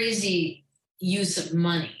crazy use of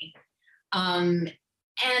money. And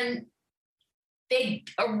they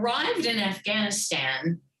arrived in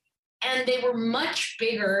Afghanistan, and they were much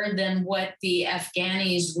bigger than what the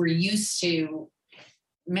Afghanis were used to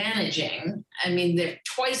managing. I mean, they're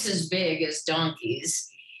twice as big as donkeys.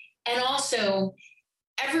 And also,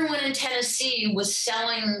 everyone in Tennessee was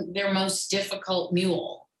selling their most difficult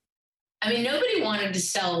mule. I mean, nobody wanted to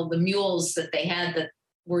sell the mules that they had that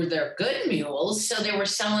were their good mules, so they were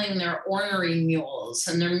selling their ornery mules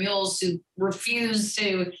and their mules who refused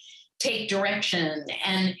to take direction.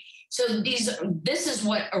 And so this is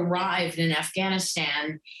what arrived in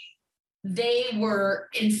Afghanistan. They were,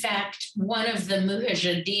 in fact, one of the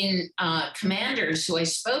Mujahideen commanders who I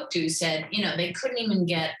spoke to said, they couldn't even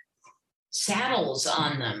get saddles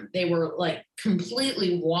on them. They were like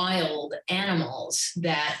completely wild animals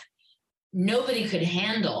that nobody could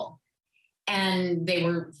handle. And they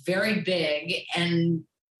were very big and,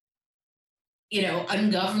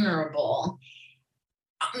 ungovernable.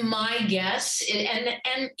 My guess, and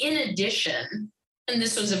in addition, and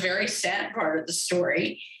this was a very sad part of the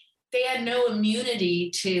story, they had no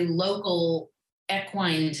immunity to local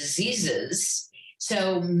equine diseases.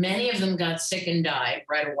 So many of them got sick and died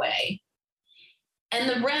right away. And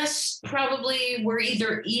the rest probably were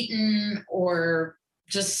either eaten or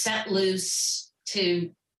just set loose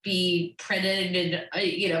to be predated,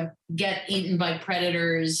 get eaten by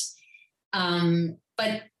predators.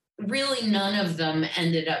 But really none of them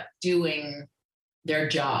ended up doing their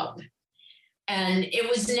job. And it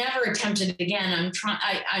was never attempted again.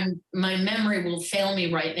 My memory will fail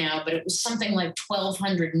me right now, but it was something like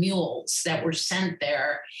 1,200 mules that were sent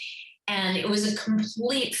there. And it was a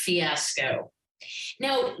complete fiasco.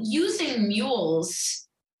 Now, using mules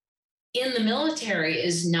in the military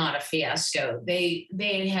is not a fiasco. They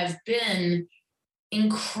have been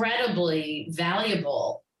incredibly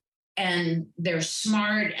valuable, and they're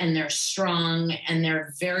smart and they're strong and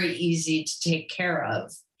they're very easy to take care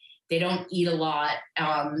of. They don't eat a lot.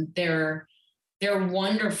 They're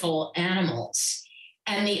wonderful animals.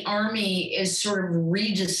 And the Army is sort of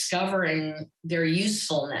rediscovering their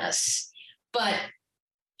usefulness. But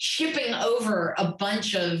shipping over a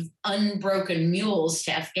bunch of unbroken mules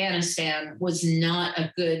to Afghanistan was not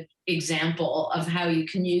a good example of how you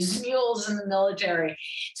can use mules in the military.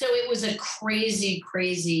 So it was a crazy,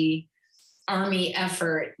 crazy Army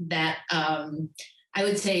effort that I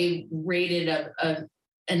would say rated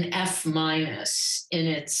an F- in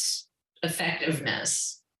its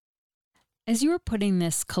effectiveness. As you were putting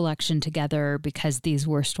this collection together, because these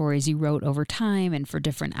were stories you wrote over time and for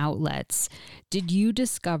different outlets, did you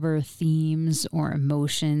discover themes or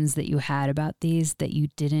emotions that you had about these that you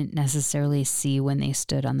didn't necessarily see when they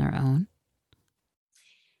stood on their own?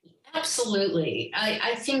 Absolutely.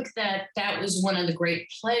 I think that that was one of the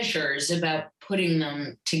great pleasures about putting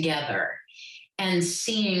them together and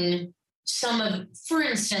seeing some of, for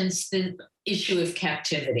instance, the issue of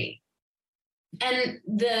captivity and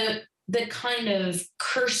the kind of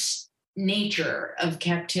cursed nature of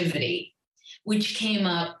captivity, which came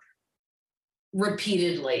up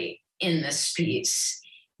repeatedly in this piece.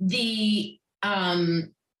 The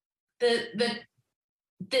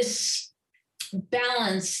this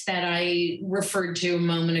balance that I referred to a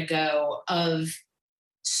moment ago of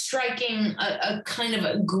striking a kind of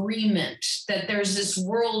agreement that there's this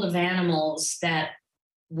world of animals that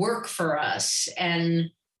work for us, and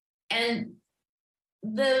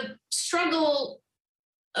the struggle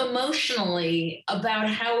emotionally about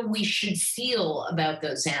how we should feel about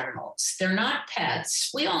those animals. They're not pets.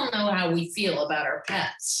 We all know how we feel about our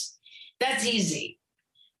pets. That's easy.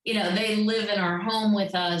 You know, they live in our home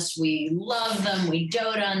with us. We love them. We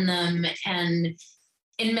dote on them. And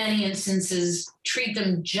in many instances, treat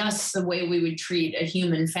them just the way we would treat a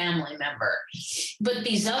human family member. But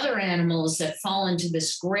these other animals that fall into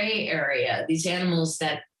this gray area, these animals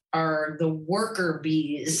that are the worker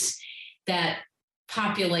bees that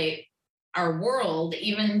populate our world,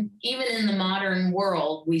 even in the modern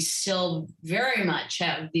world, we still very much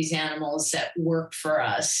have these animals that work for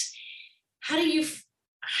us.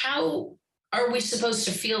 How are we supposed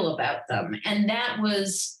to feel about them? And that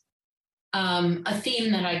was a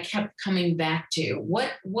theme that I kept coming back to.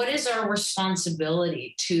 What is our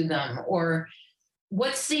responsibility to them? Or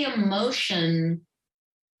what's the emotion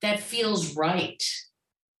that feels right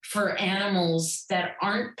for animals that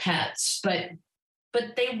aren't pets, but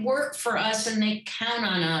they work for us and they count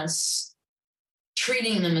on us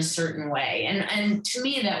treating them a certain way. And to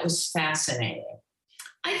me, that was fascinating.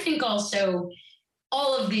 I think also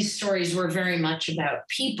all of these stories were very much about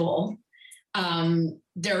people.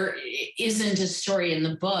 There isn't a story in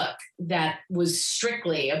the book that was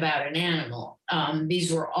strictly about an animal.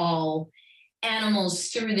 These were all animals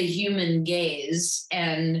through the human gaze,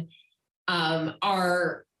 and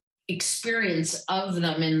our experience of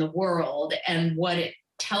them in the world and what it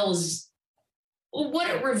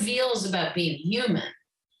reveals about being human,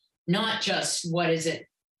 not just what does it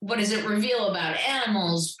reveal about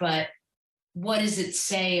animals, but what does it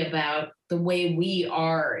say about the way we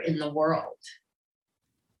are in the world?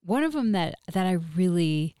 One of them that I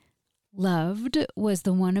really loved was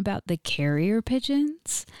the one about the carrier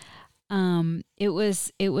pigeons. It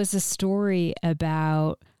was a story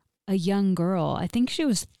about a young girl. I think she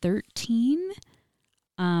was 13,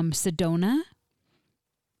 Sedona,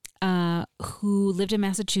 who lived in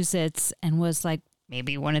Massachusetts and was like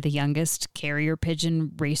maybe one of the youngest carrier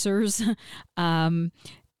pigeon racers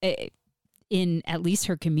in at least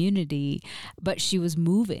her community, but she was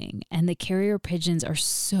moving, and the carrier pigeons are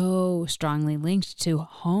so strongly linked to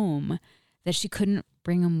home that she couldn't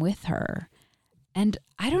bring them with her. And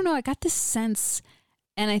I don't know, I got this sense,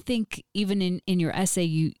 and I think even in your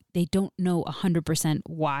essay, they don't know 100%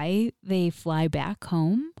 why they fly back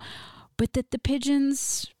home, but that the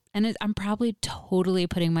pigeons, and I'm probably totally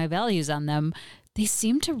putting my values on them, they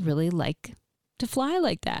seem to really like to fly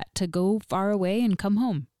like that, to go far away and come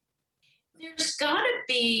home. There's got to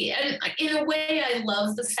be, and in a way, I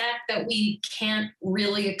love the fact that we can't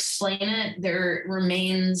really explain it. There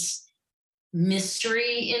remains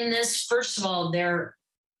mystery in this. First of all, their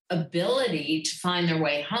ability to find their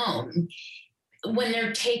way home. When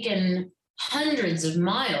they're taken hundreds of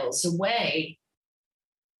miles away,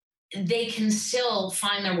 they can still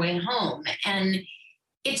find their way home. And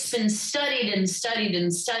it's been studied and studied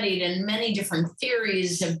and studied, and many different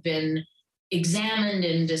theories have been examined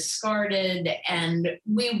and discarded, and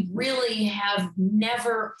we really have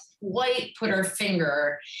never quite put our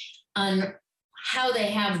finger on how they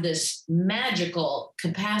have this magical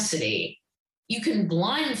capacity. You can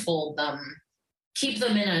blindfold them, keep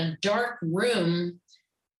them in a dark room,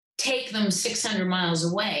 take them 600 miles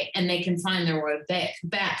away, and they can find their way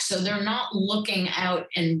back. So they're not looking out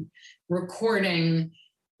and recording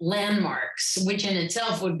landmarks, which in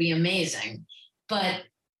itself would be amazing. But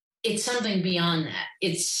it's something beyond that.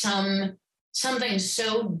 It's something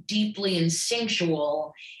so deeply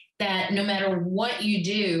instinctual that no matter what you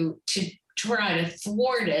do to try to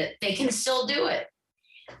thwart it, they can still do it.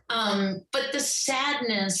 But the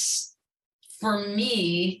sadness for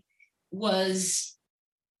me was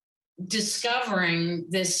discovering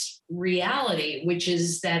this reality, which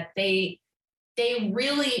is that they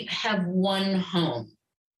really have one home.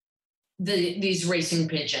 These racing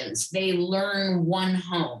pigeons, they learn one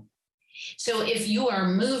home. So if you are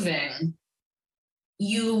moving,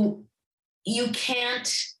 you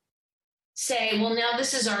can't say, well, now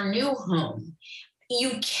this is our new home.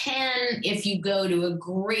 You can, if you go to a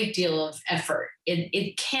great deal of effort,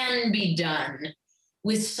 it can be done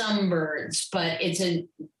with some birds, but it's a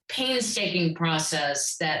painstaking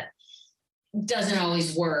process that doesn't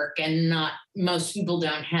always work, and not most people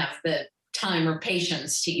don't have the time or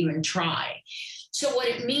patience to even try. So what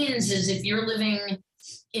it means is if you're living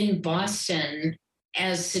in Boston,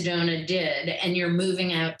 as Sedona did, and you're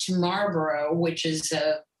moving out to Marlborough, which is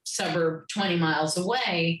a suburb 20 miles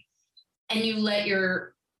away, and you let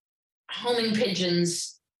your homing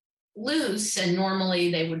pigeons loose, and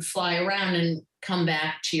normally they would fly around and come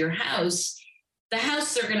back to your house, the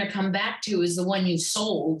house they're going to come back to is the one you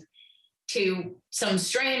sold to some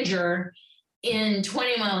stranger in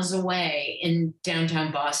 20 miles away in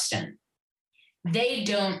downtown Boston. They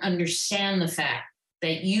don't understand the fact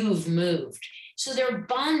that you've moved. So they're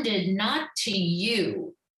bonded not to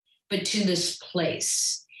you, but to this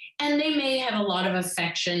place. And they may have a lot of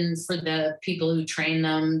affection for the people who train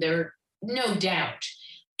them. There, no doubt.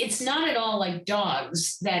 It's not at all like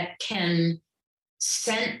dogs that can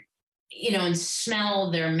scent, and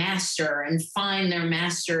smell their master and find their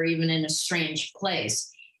master even in a strange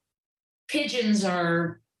place. Pigeons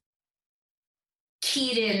are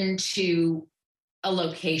keyed into a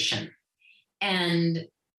location. And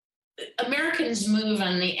Americans move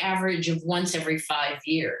on the average of once every 5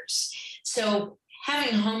 years. So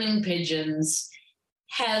having homing pigeons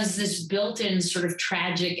has this built-in sort of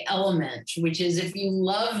tragic element, which is if you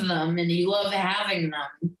love them and you love having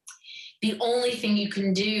them, the only thing you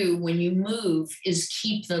can do when you move is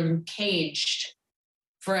keep them caged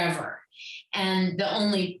forever. And the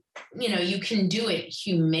only, you can do it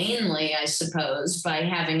humanely, I suppose, by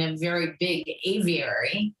having a very big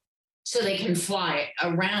aviary so they can fly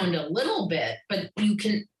around a little bit, but you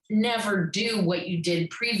can never do what you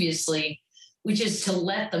did previously, which is to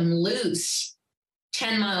let them loose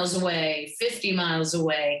 10 miles away, 50 miles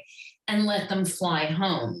away, and let them fly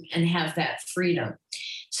home and have that freedom.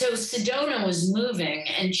 So Sedona was moving,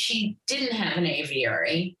 and she didn't have an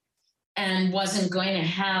aviary and wasn't going to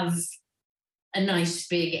have a nice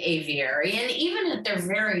big aviary. And even at their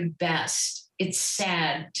very best, it's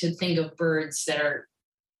sad to think of birds that are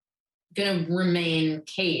going to remain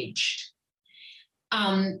caged.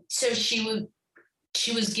 So she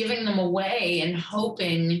was giving them away and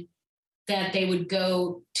hoping that they would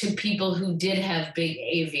go to people who did have big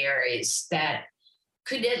aviaries that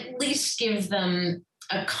could at least give them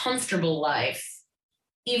a comfortable life,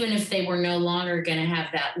 even if they were no longer going to have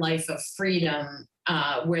that life of freedom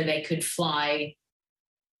where they could fly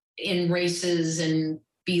in races and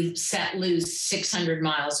be set loose 600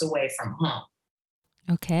 miles away from home.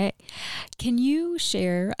 Okay. Can you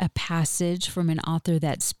share a passage from an author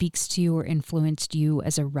that speaks to you or influenced you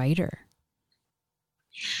as a writer?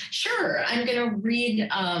 Sure. I'm going to read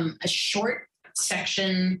a short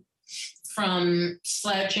section from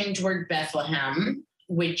Slouching Toward Bethlehem,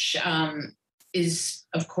 which is,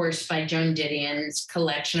 of course, by Joan Didion's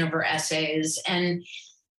collection of her essays. And,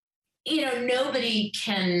 nobody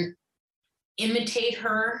can imitate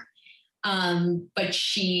her, but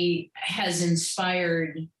she has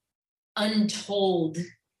inspired untold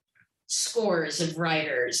scores of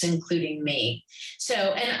writers, including me. So,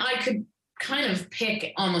 and I could kind of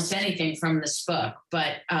pick almost anything from this book,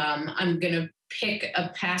 but I'm going to pick a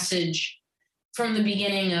passage from the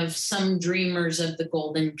beginning of Some Dreamers of the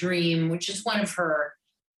Golden Dream, which is one of her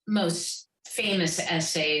most famous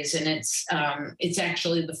essays, and it's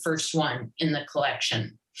actually the first one in the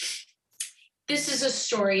collection. This is a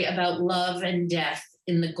story about love and death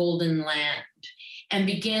in the Golden Land and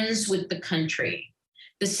begins with the country.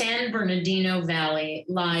 The San Bernardino Valley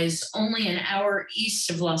lies only an hour east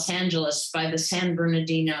of Los Angeles by the San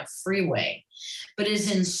Bernardino Freeway, but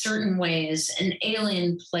is in certain ways an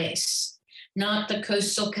alien place, not the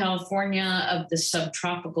coastal California of the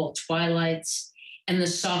subtropical twilights and the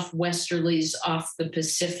soft westerlies off the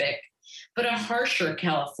Pacific, but a harsher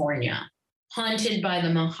California, haunted by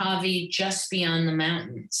the Mojave just beyond the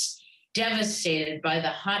mountains, devastated by the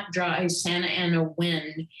hot, dry Santa Ana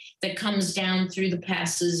wind that comes down through the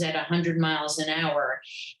passes at 100 miles an hour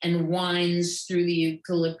and winds through the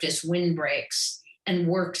eucalyptus windbreaks and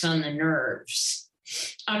works on the nerves.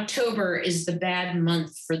 October is the bad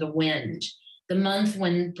month for the wind, the month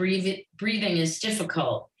when breathing is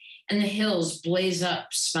difficult and the hills blaze up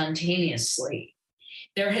spontaneously.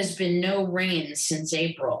 There has been no rain since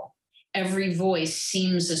April. Every voice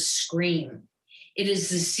seems a scream. It is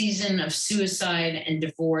the season of suicide and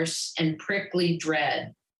divorce and prickly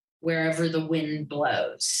dread wherever the wind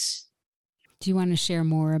blows. Do you want to share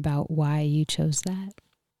more about why you chose that?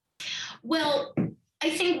 Well, I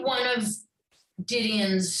think one of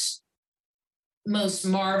Didion's most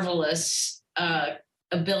marvelous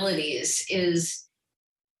abilities is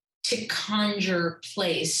to conjure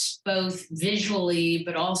place, both visually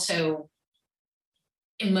but also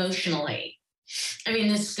emotionally. I mean,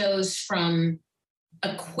 this goes from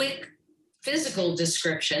a quick physical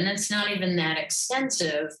description, it's not even that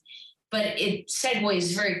extensive, but it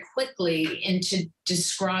segues very quickly into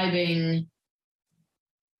describing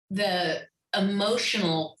the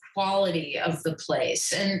emotional quality of the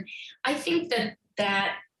place. And I think that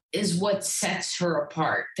that is what sets her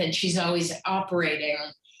apart, that she's always operating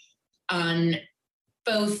on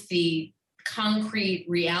both the concrete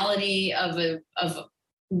reality of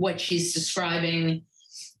what she's describing,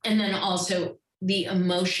 and then also the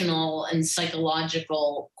emotional and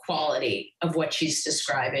psychological quality of what she's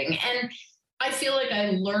describing. And I feel like I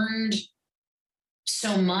learned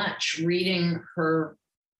so much reading her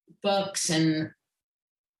books and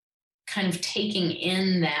kind of taking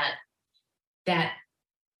in that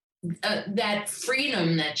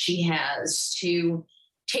freedom that she has to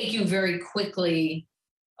take you very quickly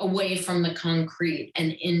away from the concrete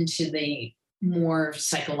and into the more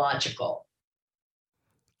psychological.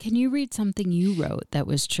 Can you read something you wrote that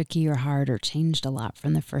was tricky or hard or changed a lot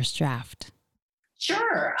from the first draft?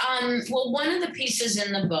 Sure. Well, one of the pieces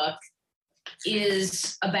in the book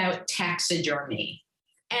is about taxidermy.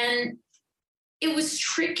 And it was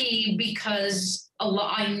tricky because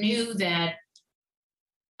I knew that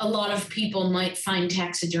a lot of people might find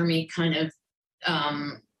taxidermy kind of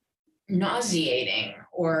nauseating,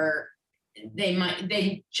 or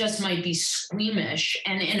they just might be squeamish.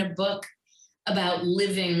 And in a book about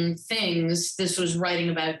living things, this was writing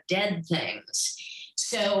about dead things.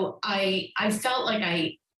 So I felt like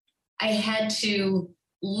I had to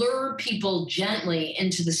lure people gently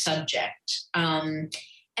into the subject,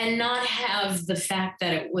 and not have the fact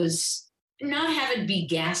that not have it be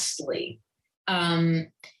ghastly,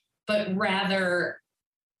 but rather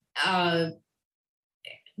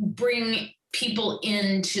bring people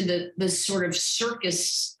into the sort of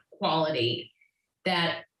circus quality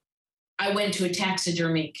that I went to a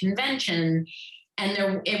taxidermy convention,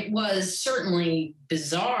 and it was certainly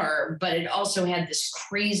bizarre, but it also had this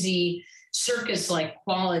crazy circus-like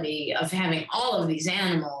quality of having all of these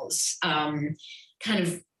animals kind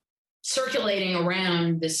of circulating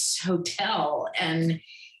around this hotel. And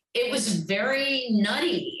it was very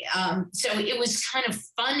nutty. So it was kind of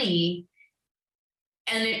funny.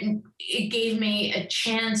 And it gave me a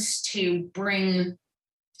chance to bring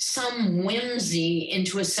some whimsy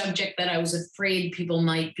into a subject that I was afraid people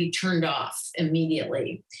might be turned off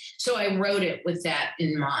immediately. So I wrote it with that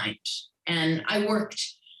in mind. And I worked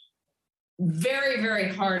very, very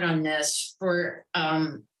hard on this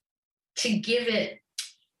to give it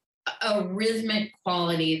a rhythmic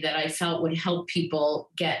quality that I felt would help people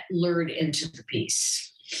get lured into the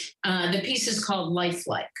piece. The piece is called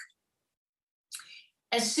Lifelike.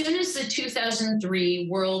 As soon as the 2003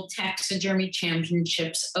 World Taxidermy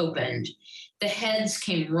Championships opened, the heads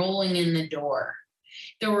came rolling in the door.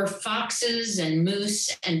 There were foxes and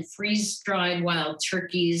moose and freeze-dried wild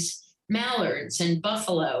turkeys, mallards and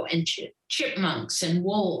buffalo and chipmunks and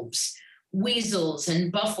wolves, weasels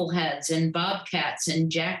and buffleheads and bobcats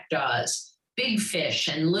and jackdaws, big fish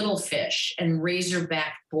and little fish and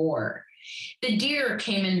razorback boar. The deer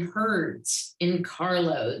came in herds, in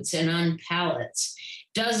carloads and on pallets,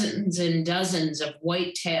 dozens and dozens of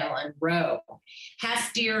whitetail and roe,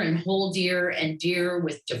 half deer and whole deer and deer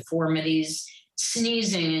with deformities,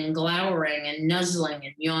 sneezing and glowering and nuzzling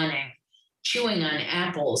and yawning, chewing on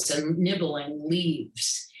apples and nibbling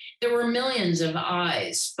leaves. There were millions of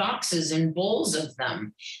eyes, boxes and bowls of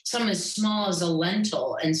them, some as small as a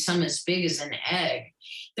lentil and some as big as an egg.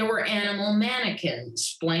 There were animal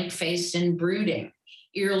mannequins, blank-faced and brooding,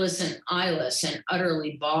 earless and eyeless and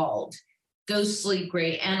utterly bald, ghostly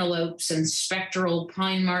gray antelopes and spectral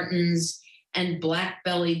pine martens and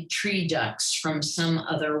black-bellied tree ducks from some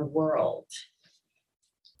other world.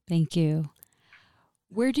 Thank you.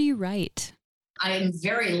 Where do you write? I am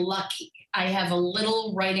very lucky. I have a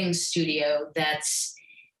little writing studio that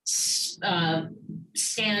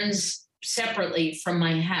stands separately from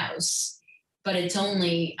my house, but it's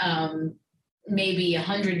only maybe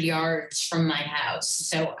 100 yards from my house.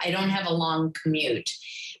 So I don't have a long commute,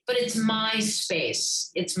 but it's my space.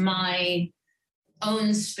 It's my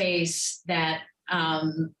own space that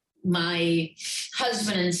my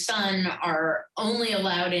husband and son are only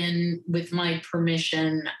allowed in with my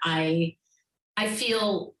permission. I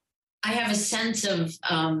feel I have a sense of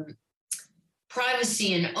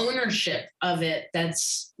privacy and ownership of it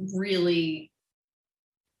that's really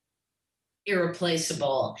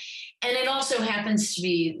irreplaceable. And it also happens to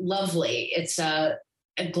be lovely. It's a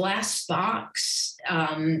glass box,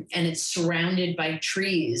 and it's surrounded by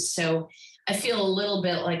trees. So I feel a little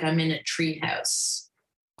bit like I'm in a tree house.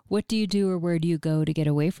 What do you do or where do you go to get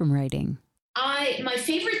away from writing? My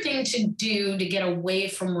favorite thing to do to get away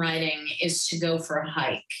from writing is to go for a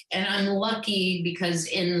hike. And I'm lucky because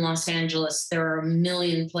in Los Angeles, there are a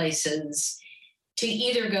million places to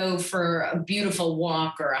either go for a beautiful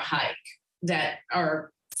walk or a hike that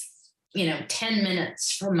are, 10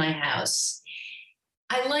 minutes from my house.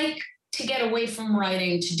 I like to get away from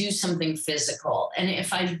writing to do something physical. And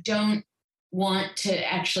if I don't want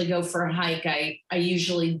to actually go for a hike, I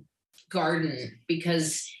usually garden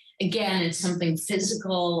because, again, it's something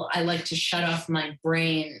physical. I like to shut off my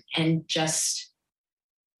brain and just,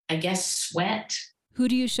 I guess, sweat. Who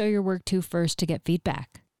do you show your work to first to get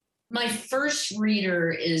feedback? My first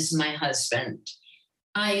reader is my husband.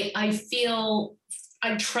 I feel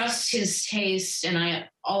I trust his taste, and I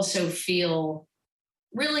also feel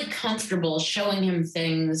really comfortable showing him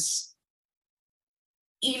things,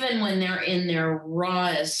 even when they're in their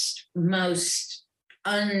rawest, most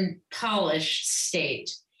unpolished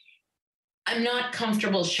state. I'm not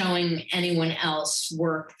comfortable showing anyone else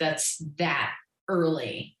work that's that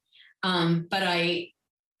early. But I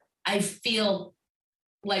feel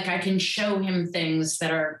like I can show him things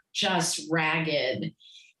that are just ragged.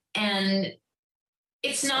 And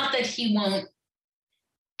it's not that he won't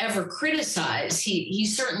ever criticize. He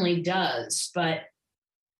certainly does, but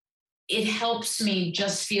it helps me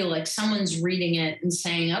just feel like someone's reading it and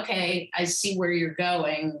saying, okay, I see where you're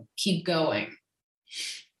going, keep going.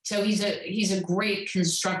 So he's a great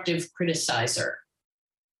constructive criticizer.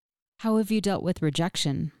 How have you dealt with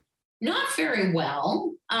rejection? Not very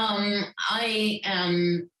well. I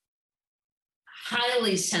am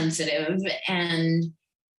highly sensitive, and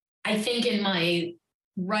I think in my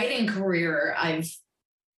writing career, I've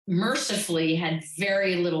mercifully had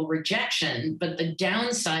very little rejection, but the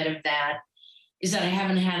downside of that is that I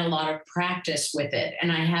haven't had a lot of practice with it,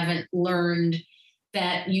 and I haven't learned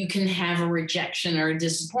that you can have a rejection or a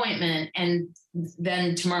disappointment and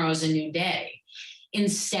then tomorrow's a new day.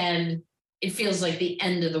 Instead, it feels like the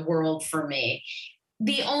end of the world for me.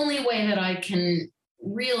 The only way that I can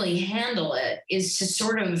really handle it is to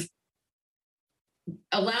sort of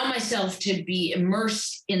allow myself to be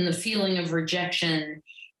immersed in the feeling of rejection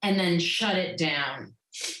and then shut it down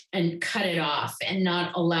and cut it off and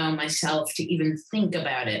not allow myself to even think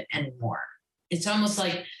about it anymore. It's almost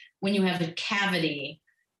like when you have a cavity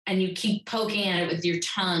and you keep poking at it with your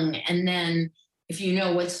tongue, and then if you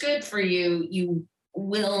know what's good for you, you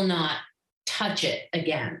will not touch it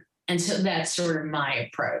again. And so that's sort of my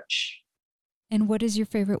approach. And what is your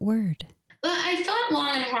favorite word? Well, I thought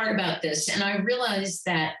long and hard about this, and I realized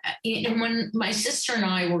that when my sister and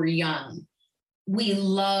I were young, we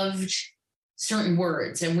loved certain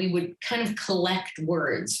words, and we would kind of collect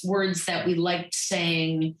words that we liked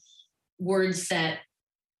saying, words that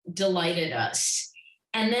delighted us.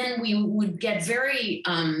 And then we would get very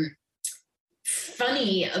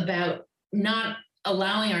funny about not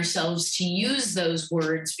allowing ourselves to use those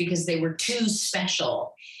words because they were too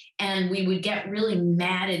special. And we would get really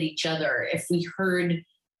mad at each other if we heard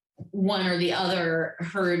one or the other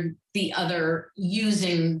heard the other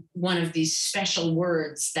using one of these special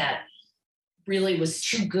words that really was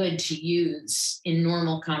too good to use in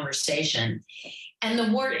normal conversation. And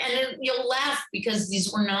you'll laugh because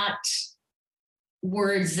these were not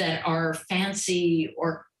words that are fancy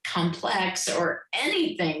or complex or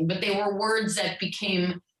anything, but they were words that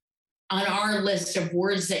became on our list of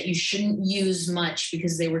words that you shouldn't use much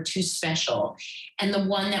because they were too special. And the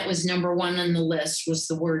one that was number one on the list was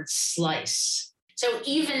the word slice. So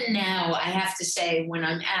even now, I have to say, when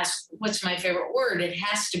I'm asked what's my favorite word, it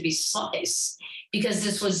has to be slice, because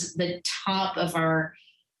this was the top of our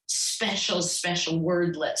special, special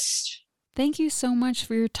word list. Thank you so much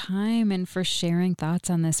for your time and for sharing thoughts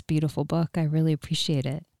on this beautiful book. I really appreciate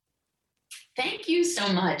it. Thank you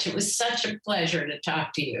so much. It was such a pleasure to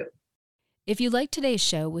talk to you. If you liked today's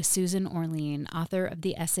show with Susan Orlean, author of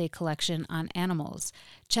the essay collection on animals,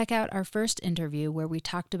 check out our first interview where we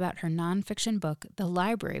talked about her nonfiction book, The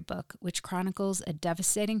Library Book, which chronicles a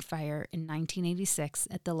devastating fire in 1986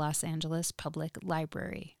 at the Los Angeles Public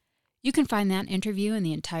Library. You can find that interview and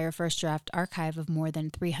the entire First Draft archive of more than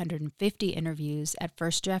 350 interviews at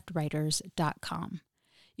firstdraftwriters.com.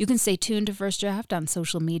 You can stay tuned to First Draft on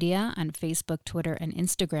social media on Facebook, Twitter, and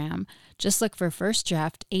Instagram. Just look for First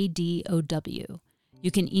Draft ADOW. You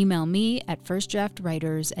can email me at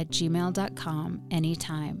firstdraftwriters@gmail.com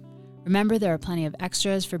anytime. Remember, there are plenty of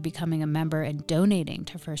extras for becoming a member and donating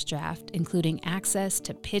to First Draft, including access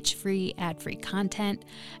to pitch-free, ad-free content,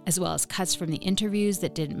 as well as cuts from the interviews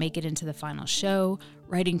that didn't make it into the final show,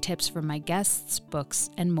 writing tips from my guests, books,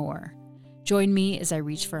 and more. Join me as I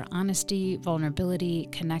reach for honesty, vulnerability,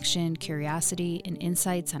 connection, curiosity, and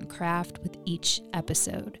insights on craft with each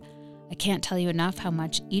episode. I can't tell you enough how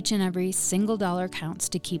much each and every single dollar counts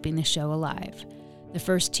to keeping the show alive. The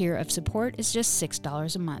first tier of support is just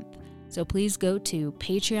 $6 a month. So please go to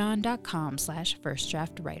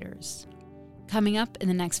patreon.com/firstdraftwriters. Coming up in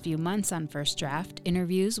the next few months on First Draft,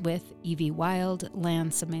 interviews with Evie Wild,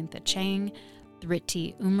 Lan Samantha Chang,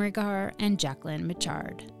 Thriti Umrigar, and Jacqueline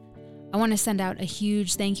Michard. I want to send out a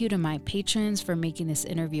huge thank you to my patrons for making this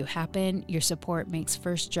interview happen. Your support makes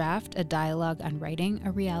First Draft, a dialogue on writing,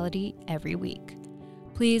 a reality every week.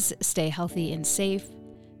 Please stay healthy and safe.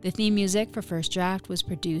 The theme music for First Draft was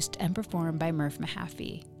produced and performed by Murph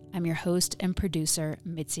Mahaffey. I'm your host and producer,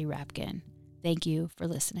 Mitzi Rapkin. Thank you for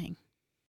listening.